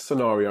the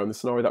scenario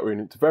that we're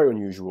in, it's very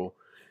unusual.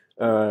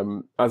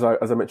 As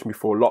I mentioned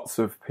before, lots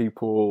of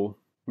people,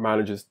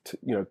 managers,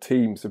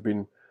 teams have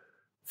been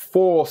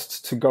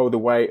forced to go the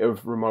way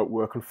of remote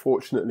work,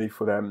 unfortunately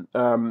for them.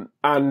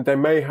 And they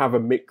may have a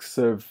mix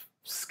of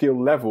skill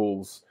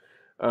levels.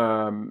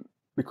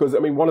 Because, I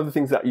mean, one of the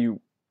things that you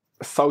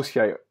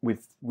associate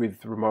with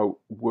remote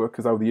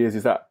workers over the years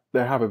is that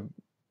they have a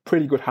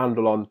pretty good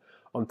handle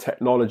on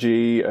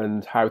technology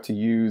and how to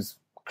use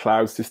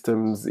cloud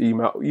systems,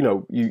 email,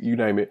 you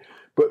name it.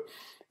 But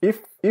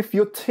if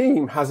your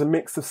team has a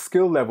mix of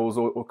skill levels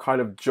or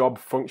kind of job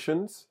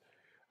functions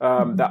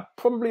that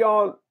probably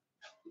aren't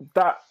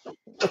that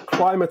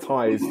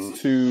acclimatized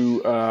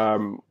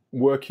to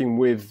working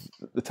with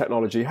the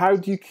technology, how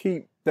do you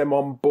keep them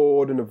on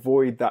board and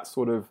avoid that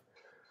sort of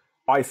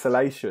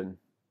isolation?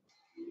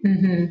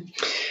 Mm-hmm.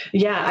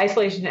 Yeah,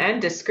 isolation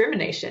and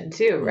discrimination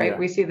too, right? Yeah.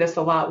 We see this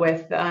a lot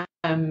with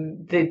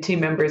the team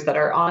members that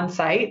are on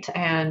site,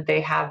 and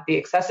they have the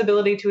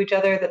accessibility to each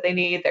other that they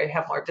need. They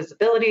have more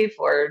visibility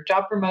for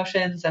job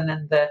promotions, and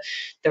then the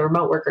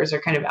remote workers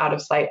are kind of out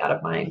of sight, out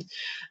of mind.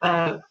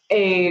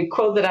 A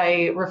quote that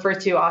I refer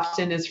to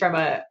often is from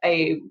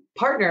a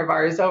partner of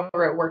ours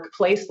over at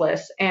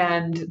Workplaceless,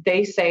 and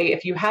they say,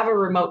 if you have a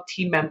remote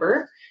team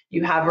member,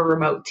 you have a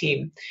remote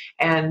team.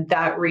 And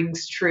that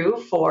rings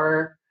true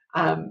for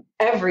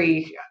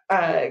every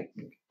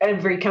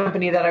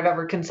company that I've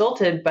ever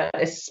consulted, but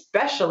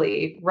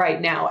especially right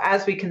now,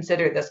 as we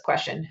consider this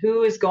question,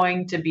 who is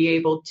going to be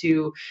able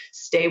to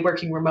stay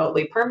working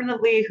remotely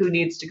permanently? Who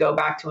needs to go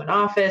back to an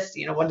office?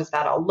 What does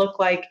that all look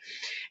like?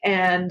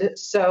 And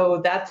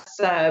so that's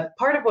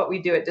part of what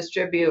we do at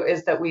Distribute,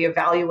 is that we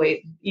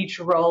evaluate each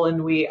role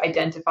and we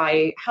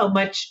identify how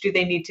much do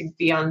they need to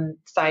be on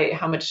site,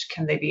 how much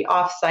can they be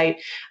off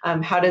site,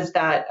 how does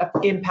that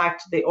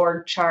impact the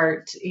org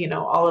chart,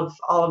 all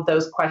of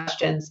those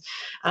questions.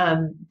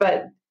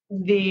 But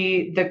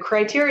the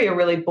criteria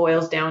really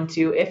boils down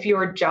to, if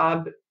your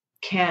job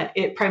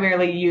it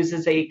primarily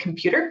uses a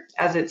computer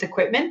as its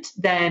equipment,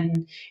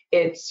 then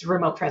it's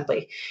remote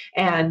friendly.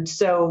 And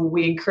so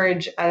we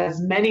encourage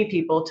as many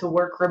people to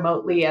work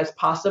remotely as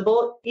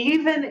possible,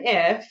 even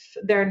if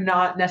they're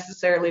not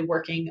necessarily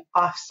working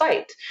off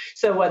site.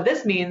 So what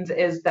this means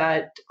is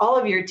that all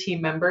of your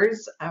team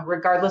members,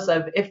 regardless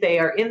of if they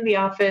are in the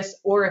office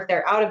or if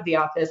they're out of the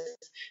office,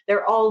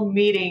 they're all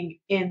meeting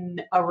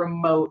in a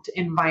remote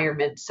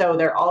environment. So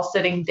they're all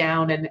sitting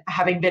down and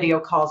having video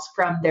calls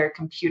from their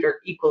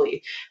computer equally.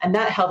 And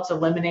that helps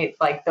eliminate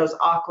like those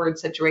awkward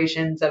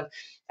situations of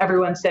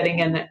everyone sitting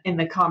in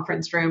the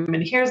conference room,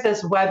 and here's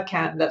this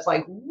webcam that's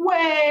like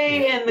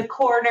way in the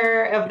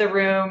corner of the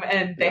room,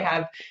 and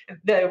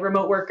the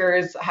remote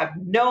workers have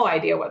no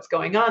idea what's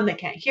going on. They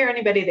can't hear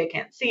anybody, they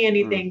can't see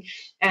anything.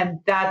 And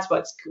that's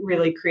what's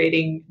really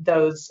creating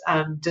those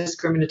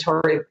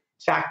discriminatory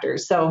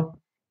factors. So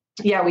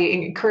yeah, we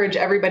encourage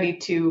everybody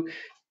to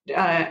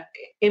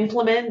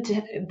implement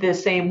the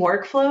same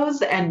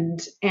workflows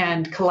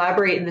and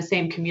collaborate in the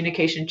same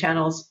communication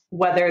channels,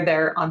 whether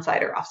they're on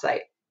site or off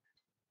site.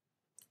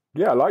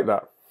 Yeah, I like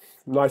that.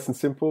 Nice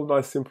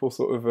simple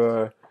sort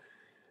of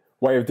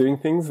way of doing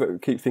things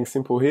that keep things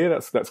simple here.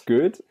 That's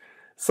good.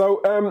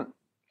 So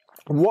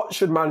what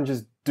should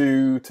managers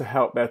do to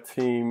help their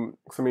team?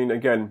 Because I mean,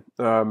 again,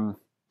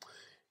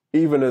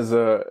 even as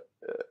a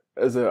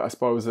I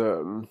suppose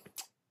a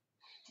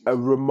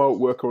remote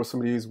worker or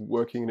somebody who's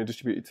working in a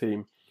distributed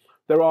team,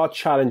 there are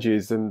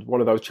challenges, and one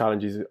of those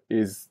challenges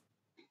is,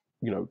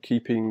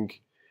 keeping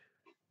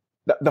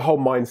the whole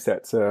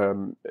mindset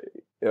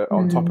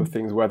on top of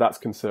things where that's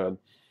concerned.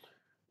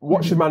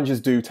 What should managers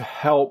do to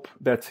help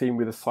their team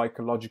with the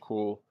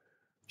psychological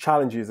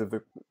challenges of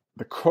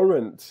the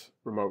current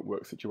remote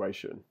work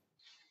situation?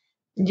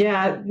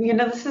 Yeah,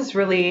 this is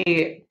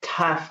really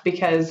tough,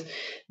 because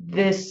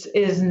this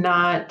is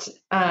not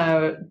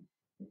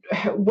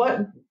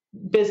what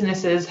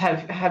businesses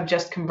have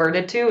just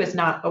converted to is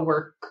not a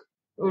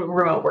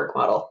remote work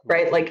model,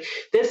 right? Like,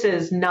 this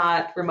is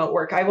not remote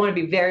work. I want to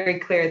be very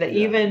clear that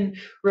even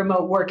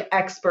remote work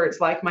experts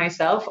like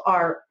myself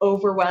are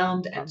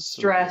overwhelmed and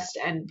stressed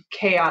and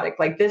chaotic.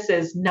 Like, this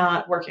is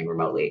not working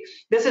remotely.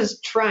 This is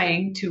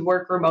trying to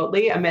work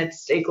remotely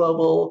amidst a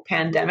global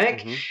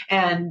pandemic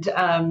and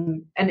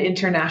an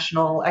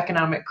international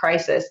economic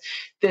crisis.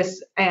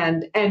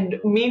 And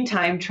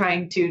meantime,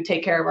 trying to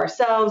take care of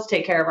ourselves,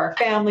 take care of our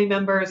family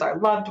members, our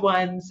loved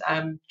ones,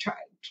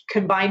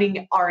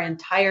 combining our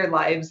entire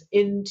lives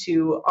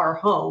into our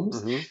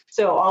homes.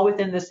 So all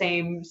within the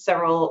same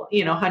several,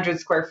 100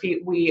 square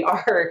feet, we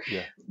are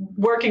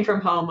working from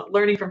home,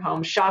 learning from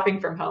home, shopping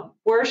from home,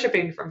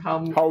 worshiping from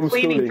home,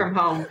 cleaning from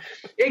home.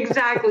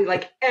 Exactly.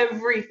 Like,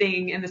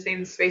 everything in the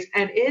same space.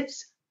 And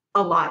it's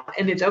a lot,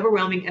 and it's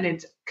overwhelming, and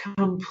it's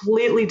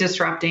completely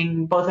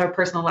disrupting both our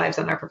personal lives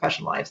and our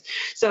professional lives.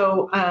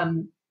 So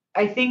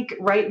I think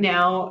right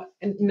now,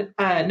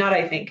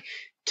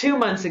 2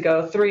 months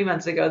ago, 3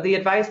 months ago, the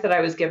advice that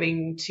I was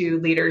giving to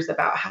leaders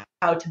about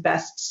how to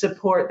best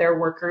support their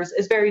workers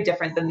is very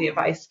different than the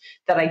advice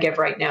that I give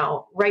right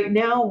now. Right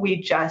now, we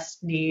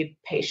just need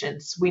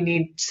patience. We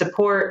need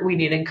support, we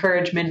need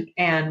encouragement,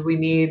 and we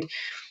need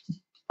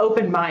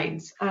open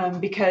minds,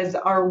 because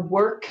our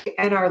work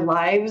and our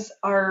lives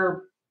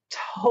are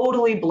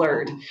totally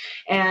blurred.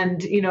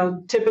 And,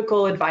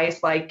 typical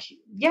advice like,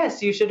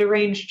 yes, you should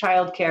arrange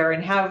childcare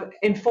and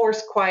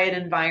enforce quiet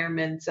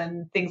environments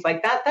and things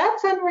like that.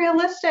 That's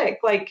unrealistic.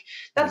 Like,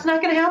 that's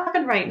not going to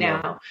happen right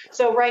now.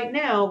 So right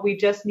now, we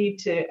just need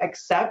to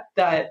accept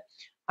that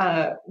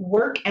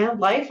work and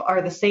life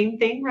are the same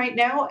thing right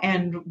now,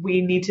 and we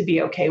need to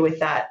be okay with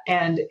that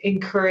and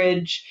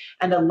encourage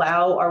and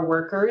allow our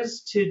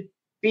workers to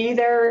be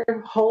their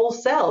whole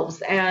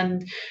selves.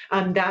 And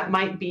that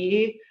might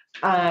be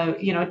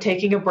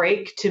taking a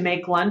break to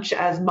make lunch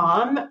as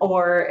mom,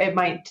 or it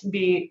might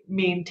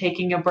mean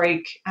taking a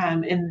break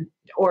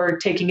or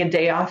taking a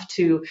day off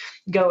to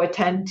go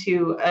attend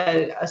to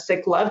a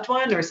sick loved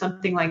one or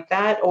something like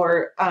that,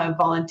 or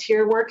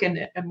volunteer work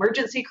in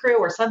emergency crew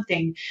or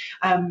something.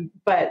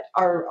 But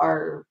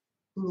our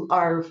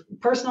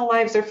personal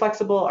lives are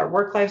flexible, our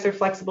work lives are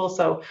flexible.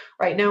 So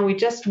right now we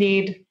just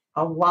need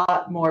a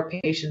lot more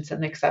patience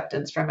and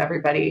acceptance from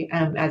everybody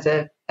as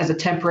a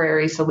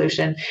temporary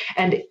solution.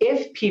 And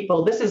if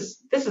people, this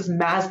is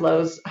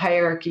Maslow's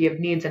hierarchy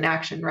of needs and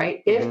action,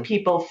 right? Mm-hmm. If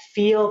people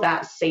feel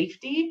that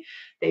safety,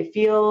 they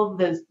feel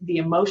the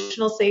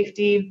emotional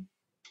safety,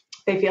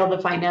 they feel the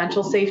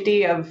financial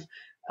safety of,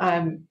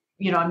 I'm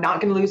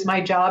not going to lose my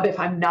job if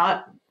I'm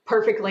not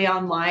perfectly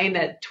online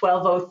at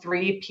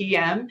 12:03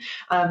 p.m.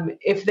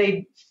 If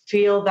they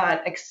feel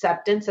that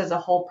acceptance as a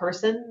whole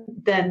person,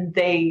 then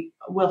they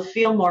will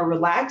feel more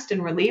relaxed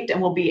and relieved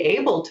and will be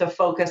able to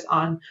focus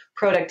on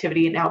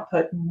productivity and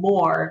output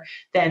more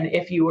than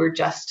if you were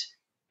just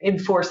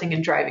enforcing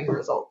and driving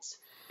results.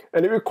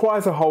 And it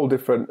requires a whole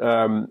different,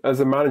 as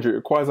a manager, it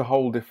requires a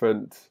whole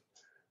different,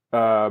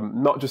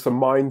 not just a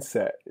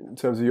mindset in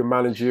terms of your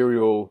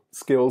managerial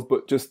skills,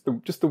 but just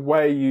the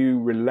way you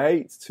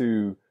relate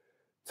to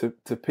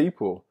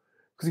people.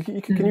 Because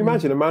can you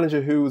imagine a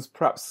manager who was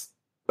perhaps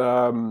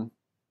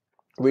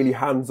really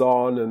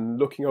hands-on and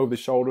looking over the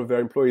shoulder of their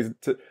employees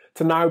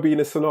to now be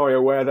in a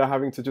scenario where they're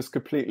having to just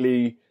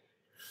completely,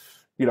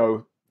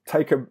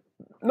 take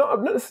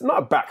not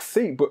a back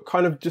seat, but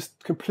kind of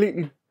just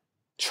completely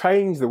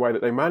change the way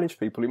that they manage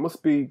people. It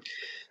must be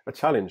a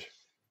challenge.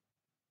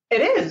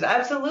 It is,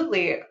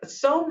 absolutely.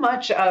 So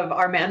much of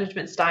our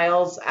management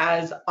styles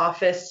as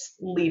office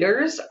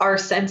leaders are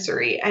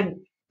sensory and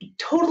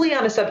totally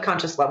on a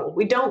subconscious level.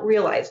 We don't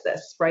realize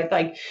this, right?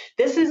 Like,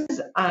 this is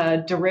a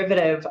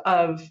derivative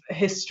of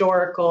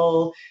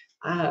historical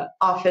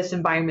office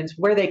environments,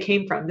 where they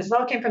came from. This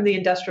all came from the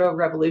Industrial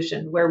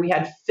Revolution, where we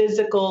had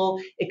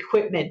physical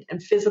equipment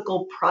and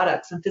physical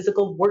products and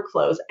physical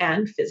workflows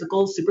and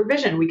physical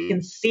supervision. We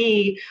can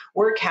see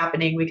work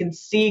happening. We can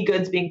see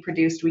goods being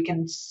produced. We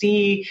can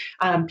see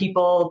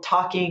people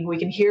talking. We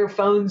can hear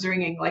phones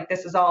ringing. Like,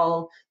 this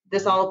all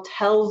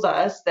tells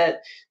us that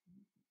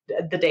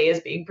the day is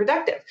being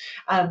productive.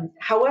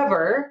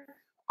 However,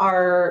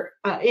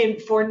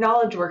 for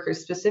knowledge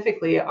workers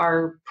specifically,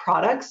 our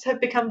products have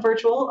become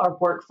virtual, our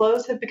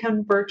workflows have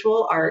become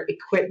virtual, our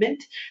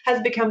equipment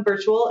has become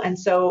virtual, and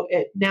so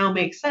it now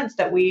makes sense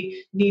that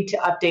we need to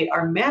update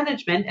our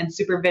management and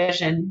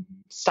supervision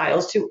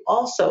styles to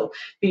also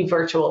be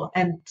virtual.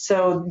 And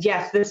so,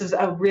 yes, this is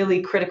a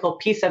really critical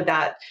piece of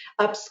that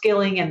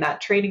upskilling and that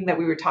training that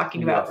we were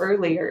talking about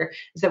earlier,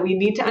 is that we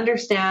need to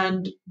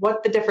understand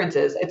what the difference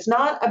is. It's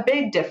not a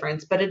big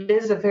difference, but it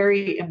is a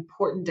very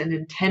important and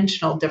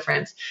intentional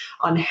difference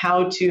on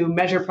how to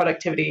measure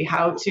productivity,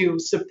 how to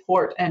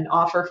support and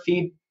offer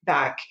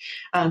feedback,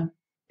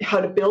 how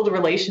to build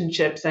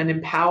relationships and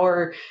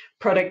empower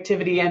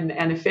productivity and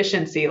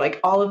efficiency. Like,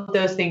 all of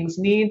those things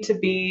need to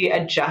be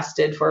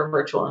adjusted for a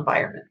virtual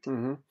environment.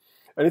 Mm-hmm.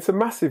 And it's a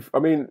massive,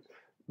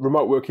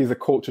 remote work is a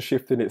culture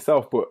shift in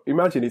itself, but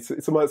imagine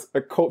it's almost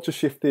a culture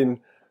shift in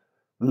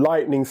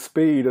lightning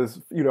speed. As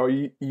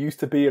you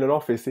used to be in an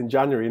office in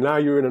January, now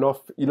you're in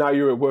now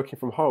you're working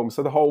from home.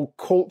 So the whole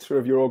culture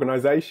of your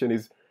organization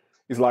is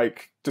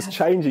like just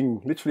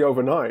changing literally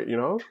overnight,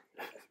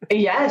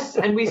 Yes,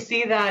 and we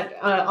see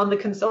that on the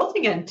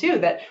consulting end too,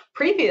 that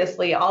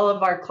previously all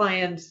of our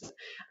clients,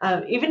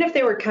 even if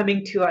they were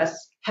coming to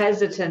us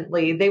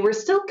hesitantly, they were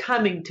still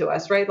coming to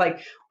us, right?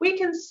 Like, we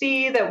can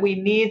see that we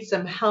need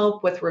some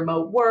help with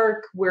remote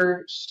work.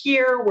 We're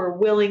here, we're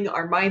willing,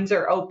 our minds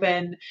are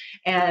open.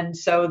 And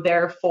so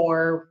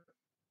therefore,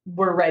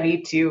 we're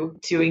ready to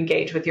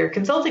engage with your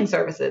consulting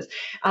services.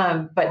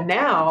 But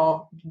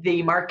now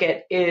the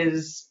market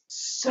is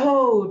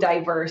so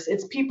diverse.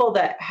 It's people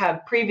that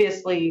have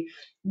previously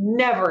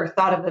never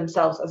thought of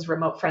themselves as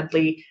remote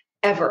friendly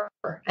ever.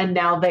 And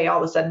now they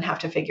all of a sudden have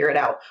to figure it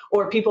out.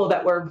 Or people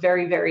that were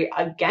very, very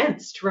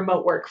against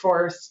remote work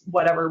for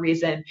whatever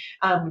reason.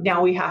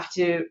 Now we have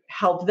to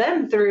help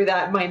them through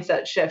that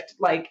mindset shift.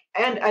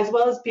 And as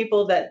well as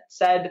people that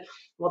said,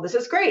 well, this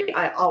is great.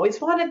 I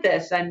always wanted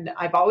this. And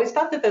I've always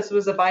thought that this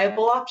was a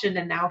viable option.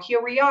 And now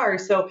here we are.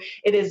 So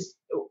it is,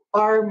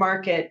 our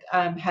market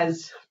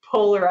has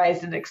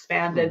polarized and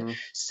expanded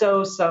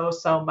so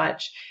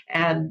much.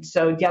 And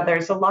so,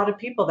 there's a lot of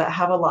people that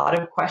have a lot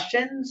of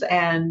questions,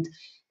 and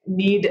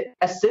need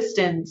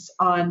assistance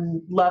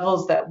on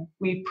levels that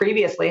we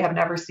previously have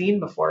never seen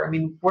before. I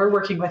mean, we're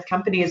working with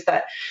companies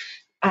that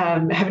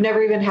have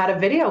never even had a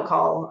video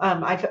call.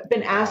 I've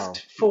been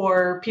asked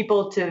for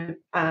people to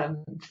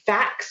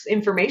fax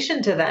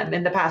information to them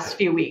in the past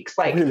few weeks.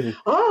 Like, Really?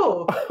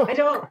 oh, I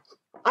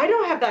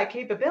don't have that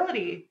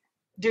capability.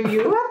 Do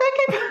you have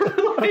that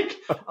capability? Like,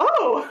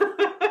 oh.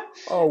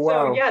 Oh,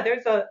 wow. So yeah,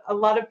 there's a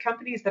lot of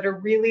companies that are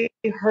really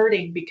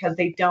hurting because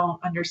they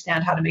don't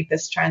understand how to make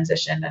this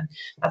transition, and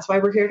that's why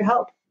we're here to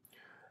help.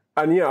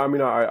 And yeah, I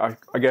mean, I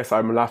guess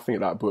I'm laughing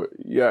at that, but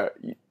yeah,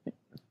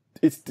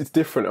 it's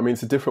different. I mean,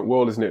 it's a different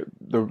world, isn't it?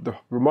 The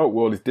remote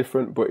world is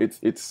different, but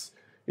it's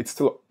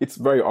still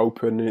very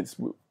open, and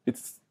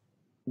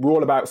we're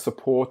all about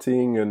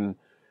supporting and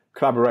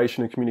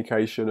collaboration and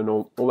communication and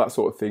all that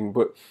sort of thing.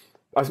 But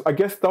I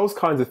guess those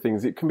kinds of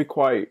things, it can be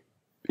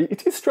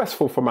it is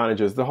stressful for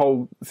managers, the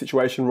whole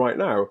situation right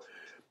now.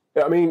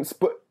 I mean,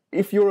 but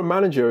if you're a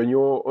manager and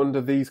you're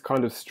under these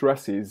kind of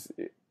stresses,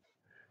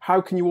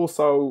 how can you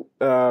also,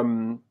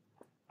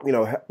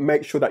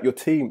 make sure that your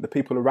team, the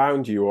people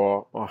around you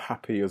are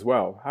happy as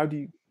well? How do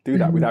you do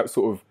that without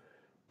sort of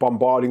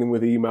bombarding them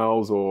with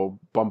emails or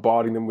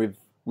bombarding them with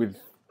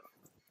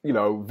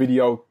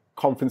video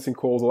conferencing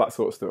calls, all that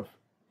sort of stuff?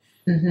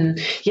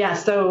 Mm-hmm. Yeah.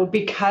 So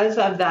because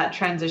of that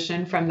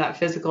transition from that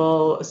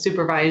physical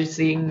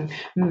supervising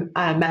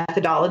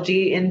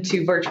methodology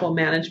into virtual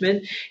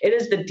management, it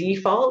is the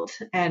default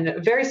and a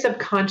very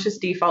subconscious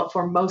default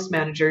for most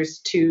managers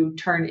to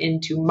turn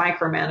into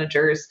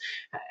micromanagers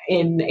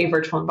in a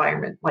virtual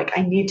environment. Like,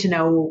 I need to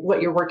know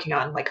what you're working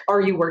on. Like,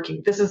 are you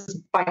working? This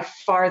is by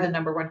far the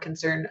number one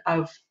concern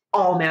of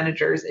all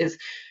managers is,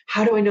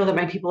 how do I know that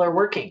my people are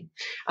working?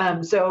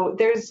 So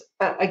there's,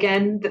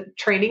 again, the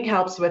training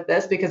helps with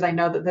this, because I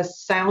know that this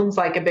sounds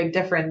like a big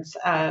difference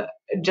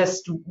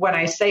just when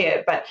I say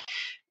it. But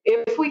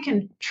if we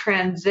can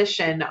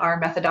transition our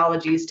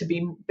methodologies to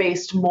be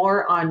based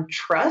more on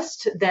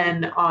trust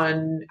than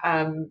on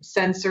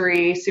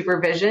sensory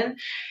supervision,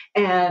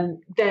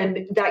 and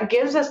then that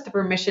gives us the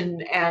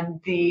permission and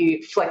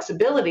the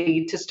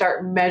flexibility to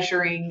start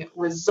measuring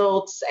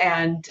results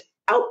and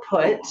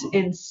output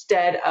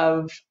instead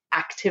of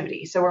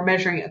activity. So we're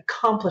measuring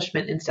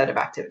accomplishment instead of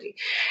activity.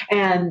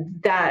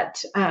 And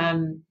that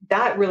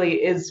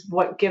really is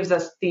what gives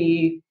us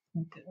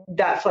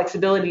that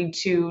flexibility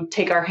to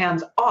take our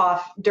hands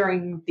off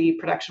during the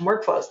production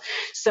workflows.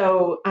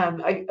 So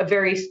a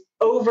very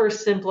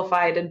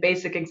oversimplified and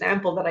basic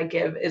example that I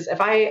give is, if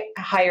I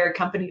hire a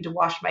company to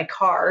wash my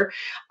car,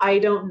 I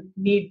don't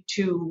need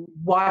to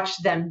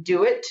watch them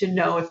do it to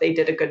know if they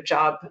did a good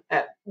job.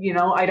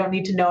 I don't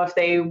need to know if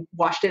they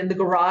washed it in the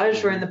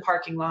garage or in the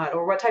parking lot,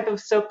 or what type of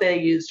soap they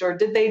used, or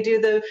did they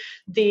do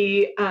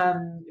the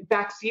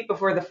back seat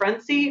before the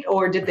front seat,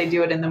 or did they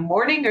do it in the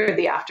morning or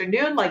the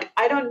afternoon? Like,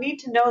 I don't need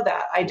to know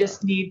that. I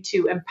just need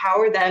to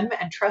empower them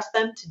and trust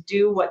them to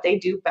do what they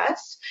do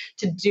best,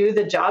 to do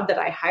the job that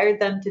I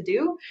hired them to do.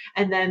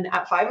 And then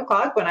at 5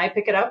 o'clock, when I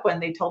pick it up, when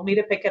they told me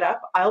to pick it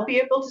up, I'll be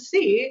able to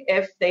see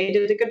if they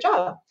did a good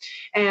job.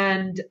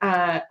 And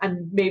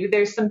maybe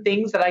there's some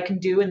things that I can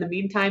do in the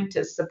meantime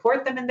to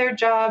support them in their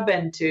job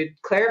and to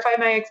clarify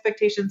my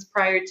expectations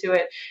prior to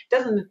it.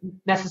 Doesn't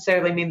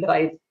necessarily mean that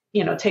I,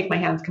 take my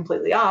hands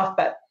completely off,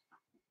 but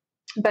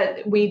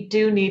we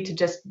do need to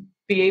just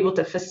be able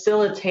to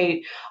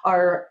facilitate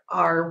our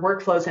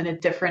workflows in a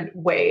different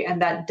way.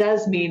 And that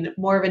does mean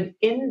more of an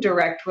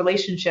indirect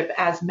relationship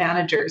as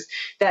managers,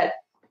 that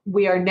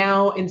we are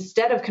now,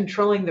 instead of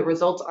controlling the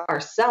results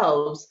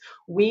ourselves,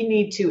 we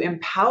need to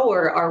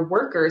empower our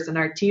workers and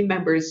our team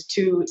members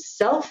to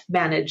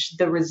self-manage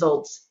the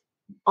results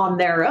on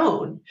their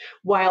own,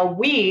 while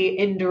we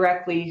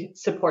indirectly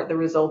support the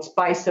results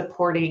by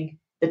supporting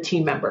the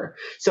team member.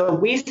 So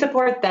we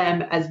support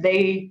them as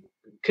they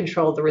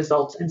control the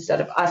results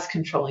instead of us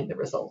controlling the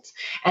results.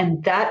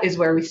 And that is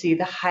where we see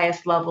the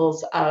highest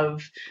levels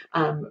of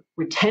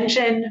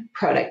retention,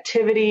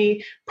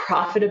 productivity,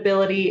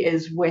 profitability,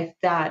 is with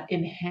that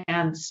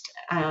enhanced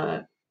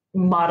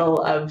model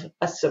of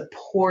a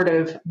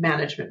supportive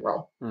management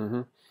role.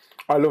 Mm-hmm.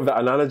 I love that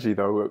analogy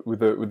though with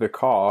the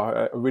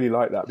car. I really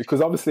like that,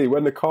 because obviously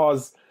when the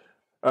car's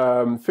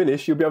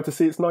finished, you'll be able to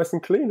see it's nice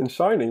and clean and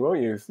shiny,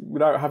 won't you?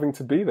 Without having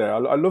to be there.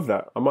 I love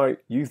that. I might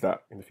use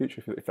that in the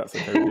future if that's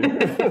okay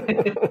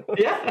with you.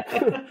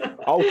 Yeah.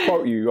 I'll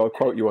quote you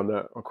on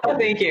that.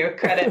 Thank you.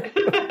 Credit.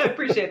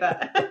 Appreciate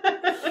that.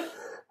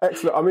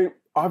 Excellent. I mean,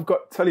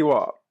 tell you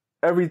what,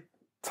 every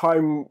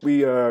time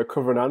we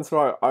cover an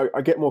answer,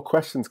 I get more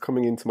questions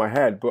coming into my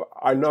head, but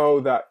I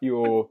know that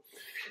you're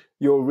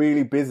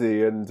really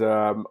busy, and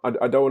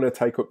I don't want to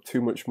take up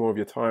too much more of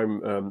your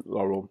time,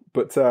 Laurel,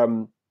 but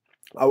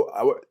I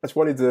just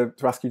wanted to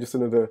ask you just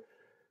another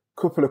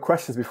couple of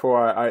questions before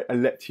I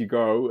let you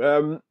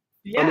go.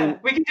 We can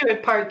do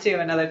it part 2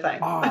 another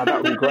time.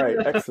 That would be great.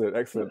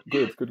 Excellent.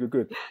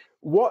 Good.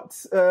 What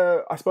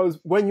I suppose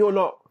when you're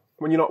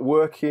not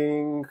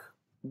working,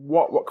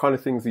 what kind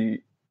of things are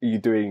you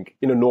doing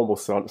in a normal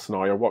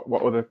scenario?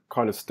 What other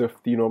kind of stuff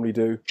do you normally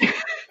do?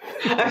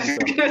 I was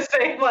going to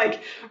say,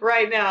 like,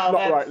 right now,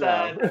 Not that's right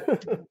now.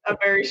 a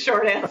very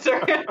short answer.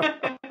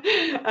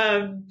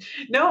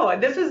 No,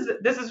 this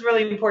is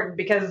really important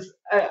because,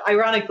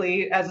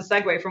 ironically, as a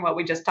segue from what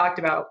we just talked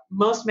about,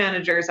 most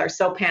managers are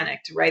so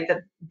panicked, right,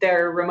 that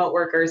their remote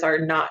workers are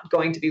not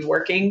going to be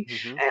working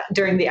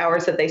during the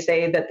hours that they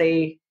say that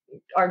they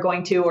are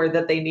going to or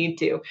that they need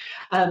to.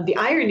 The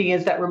irony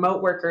is that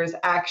remote workers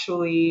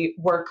actually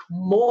work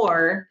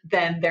more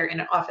than their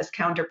in-office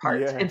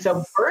counterparts. Yes. And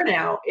so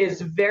burnout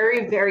is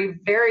very, very,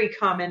 very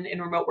common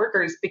in remote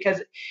workers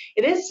because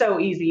it is so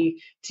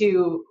easy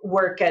to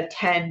work a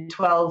 10,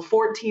 12,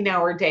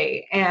 14-hour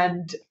day.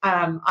 And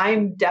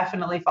I'm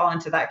definitely fall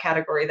into that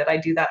category that I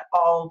do that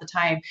all the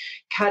time.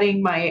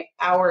 Cutting my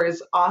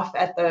hours off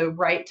at the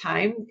right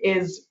time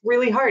is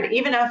really hard.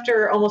 Even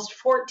after almost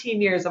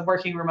 14 years of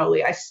working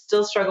remotely, I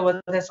still struggle with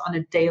this on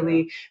a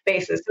daily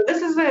basis. So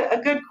this is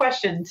a good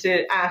question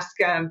to ask.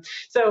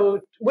 So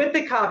with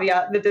the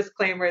caveat, the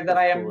disclaimer that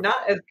I am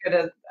not as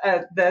good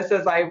at this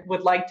as I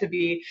would like to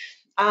be.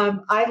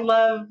 I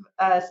love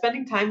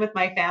spending time with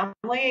my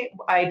family.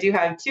 I do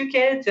have 2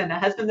 kids and a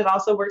husband that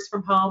also works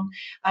from home.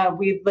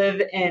 We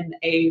live in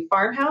a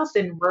farmhouse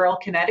in rural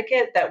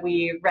Connecticut that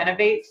we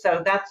renovate.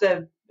 So that's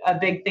a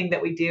big thing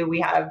that we do. We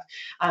have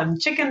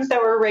chickens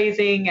that we're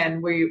raising,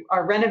 and we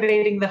are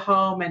renovating the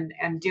home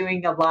and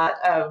doing a lot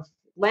of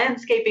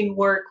landscaping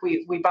work.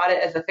 We bought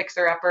it as a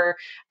fixer-upper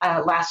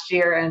last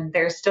year, and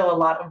there's still a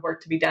lot of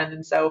work to be done.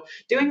 And so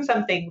doing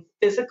something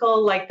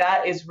physical like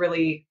that is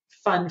really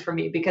fun for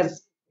me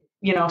because,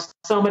 you know,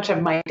 so much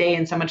of my day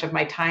and so much of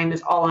my time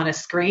is all on a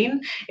screen.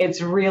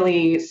 It's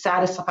really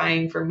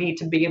satisfying for me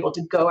to be able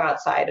to go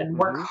outside and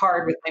work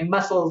hard with my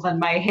muscles and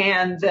my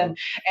hands and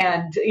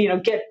you know,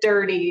 get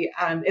dirty.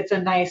 It's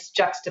a nice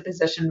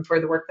juxtaposition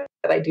for the work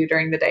that I do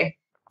during the day.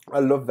 I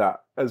love that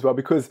as well,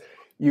 because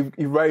you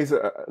raise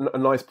a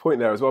nice point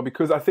there as well,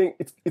 because I think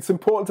it's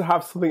important to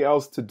have something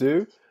else to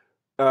do,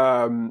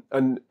 and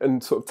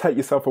sort of take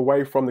yourself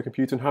away from the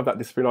computer and have that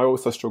discipline. I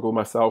also struggle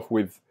myself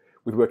with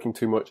working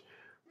too much.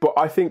 But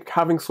I think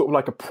having sort of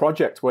like a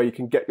project where you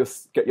can get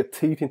your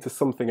teeth into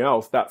something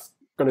else that's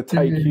going to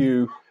take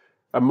you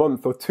a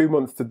month or 2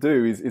 months to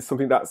do is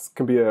something that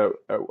can be a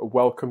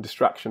welcome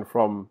distraction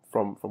from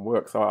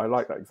work. So I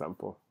like that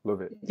example.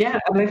 Love it. Yeah,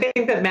 and I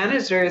think that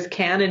managers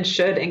can and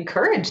should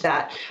encourage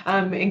that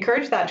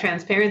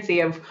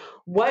transparency of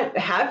what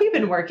have you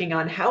been working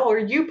on? How are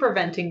you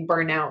preventing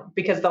burnout?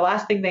 Because the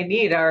last thing they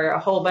need are a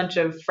whole bunch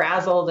of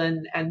frazzled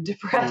and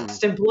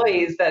depressed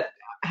employees that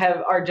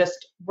are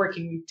just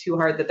working too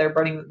hard, that they're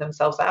burning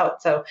themselves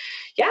out. So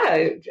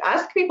yeah,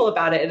 ask people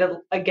about it.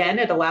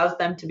 It allows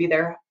them to be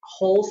their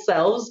whole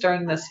selves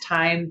during this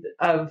time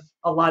of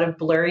a lot of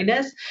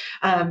blurriness.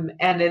 And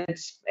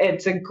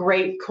it's a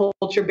great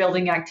culture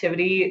building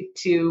activity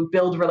to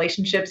build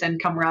relationships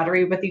and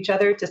camaraderie with each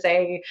other, to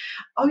say,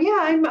 oh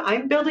yeah,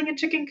 I'm building a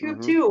chicken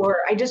coop too,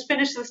 or I just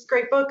finished this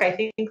great book. I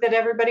think that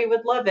everybody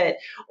would love it.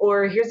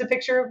 Or here's a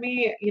picture of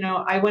me, you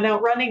know, I went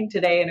out running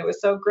today and it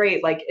was so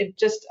great. Like, it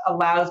just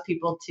allows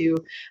people to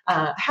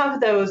have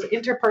those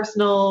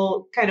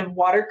interpersonal kind of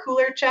water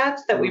cooler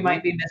chats that we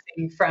might be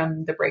missing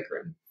from the break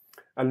room.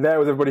 And there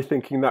was everybody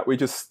thinking that we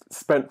just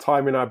spent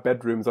time in our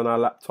bedrooms on our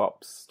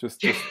laptops,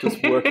 just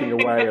working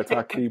away at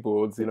our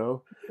keyboards, you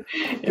know.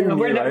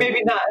 We're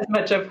maybe not as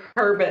much of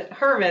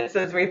hermits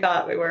as we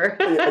thought we were.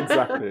 Yeah,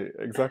 exactly.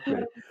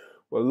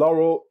 Well,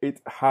 Laurel,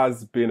 it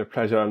has been a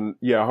pleasure, and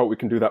I hope we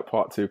can do that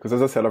part 2, because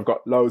as I said, I've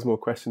got loads more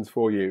questions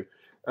for you.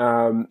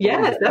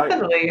 Yes,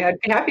 definitely. I'd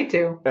be happy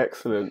to.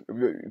 Excellent.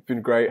 It's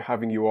been great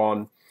having you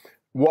on.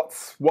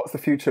 What's the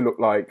future look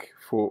like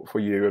for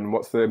you, and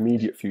what's the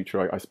immediate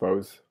future, I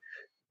suppose?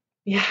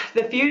 Yeah,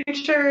 the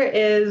future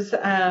is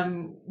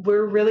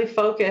we're really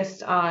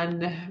focused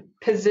on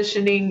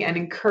positioning and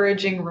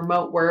encouraging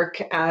remote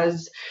work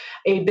as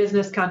a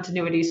business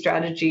continuity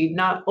strategy,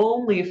 not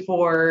only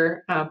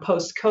for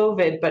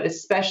post-COVID, but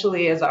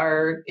especially as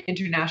our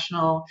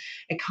international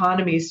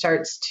economy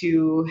starts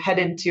to head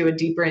into a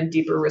deeper and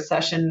deeper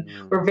recession.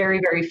 We're very,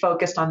 very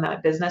focused on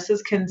that.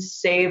 Businesses can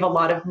save a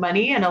lot of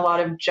money and a lot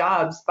of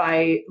jobs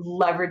by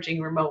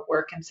leveraging remote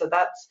work. And so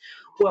that's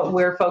what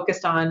we're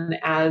focused on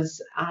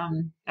as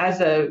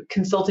a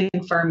consulting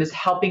firm, is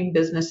helping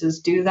businesses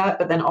do that,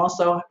 but then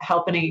also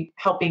helping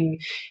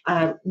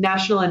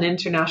national and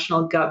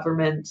international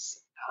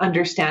governments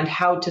understand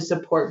how to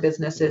support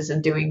businesses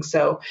in doing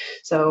so.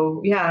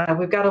 So yeah,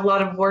 we've got a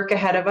lot of work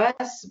ahead of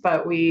us,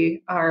 but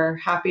we are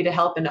happy to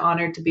help and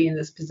honored to be in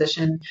this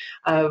position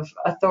of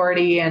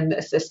authority and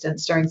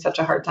assistance during such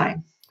a hard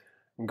time.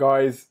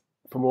 Guys,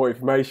 for more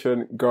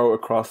information, go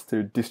across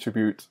to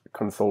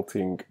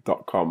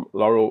distributeconsulting.com.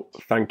 Laurel,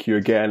 thank you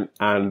again,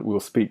 and we'll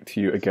speak to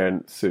you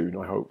again soon,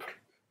 I hope.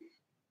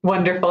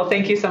 Wonderful.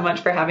 Thank you so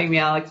much for having me,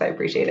 Alex. I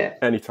appreciate it.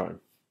 Anytime.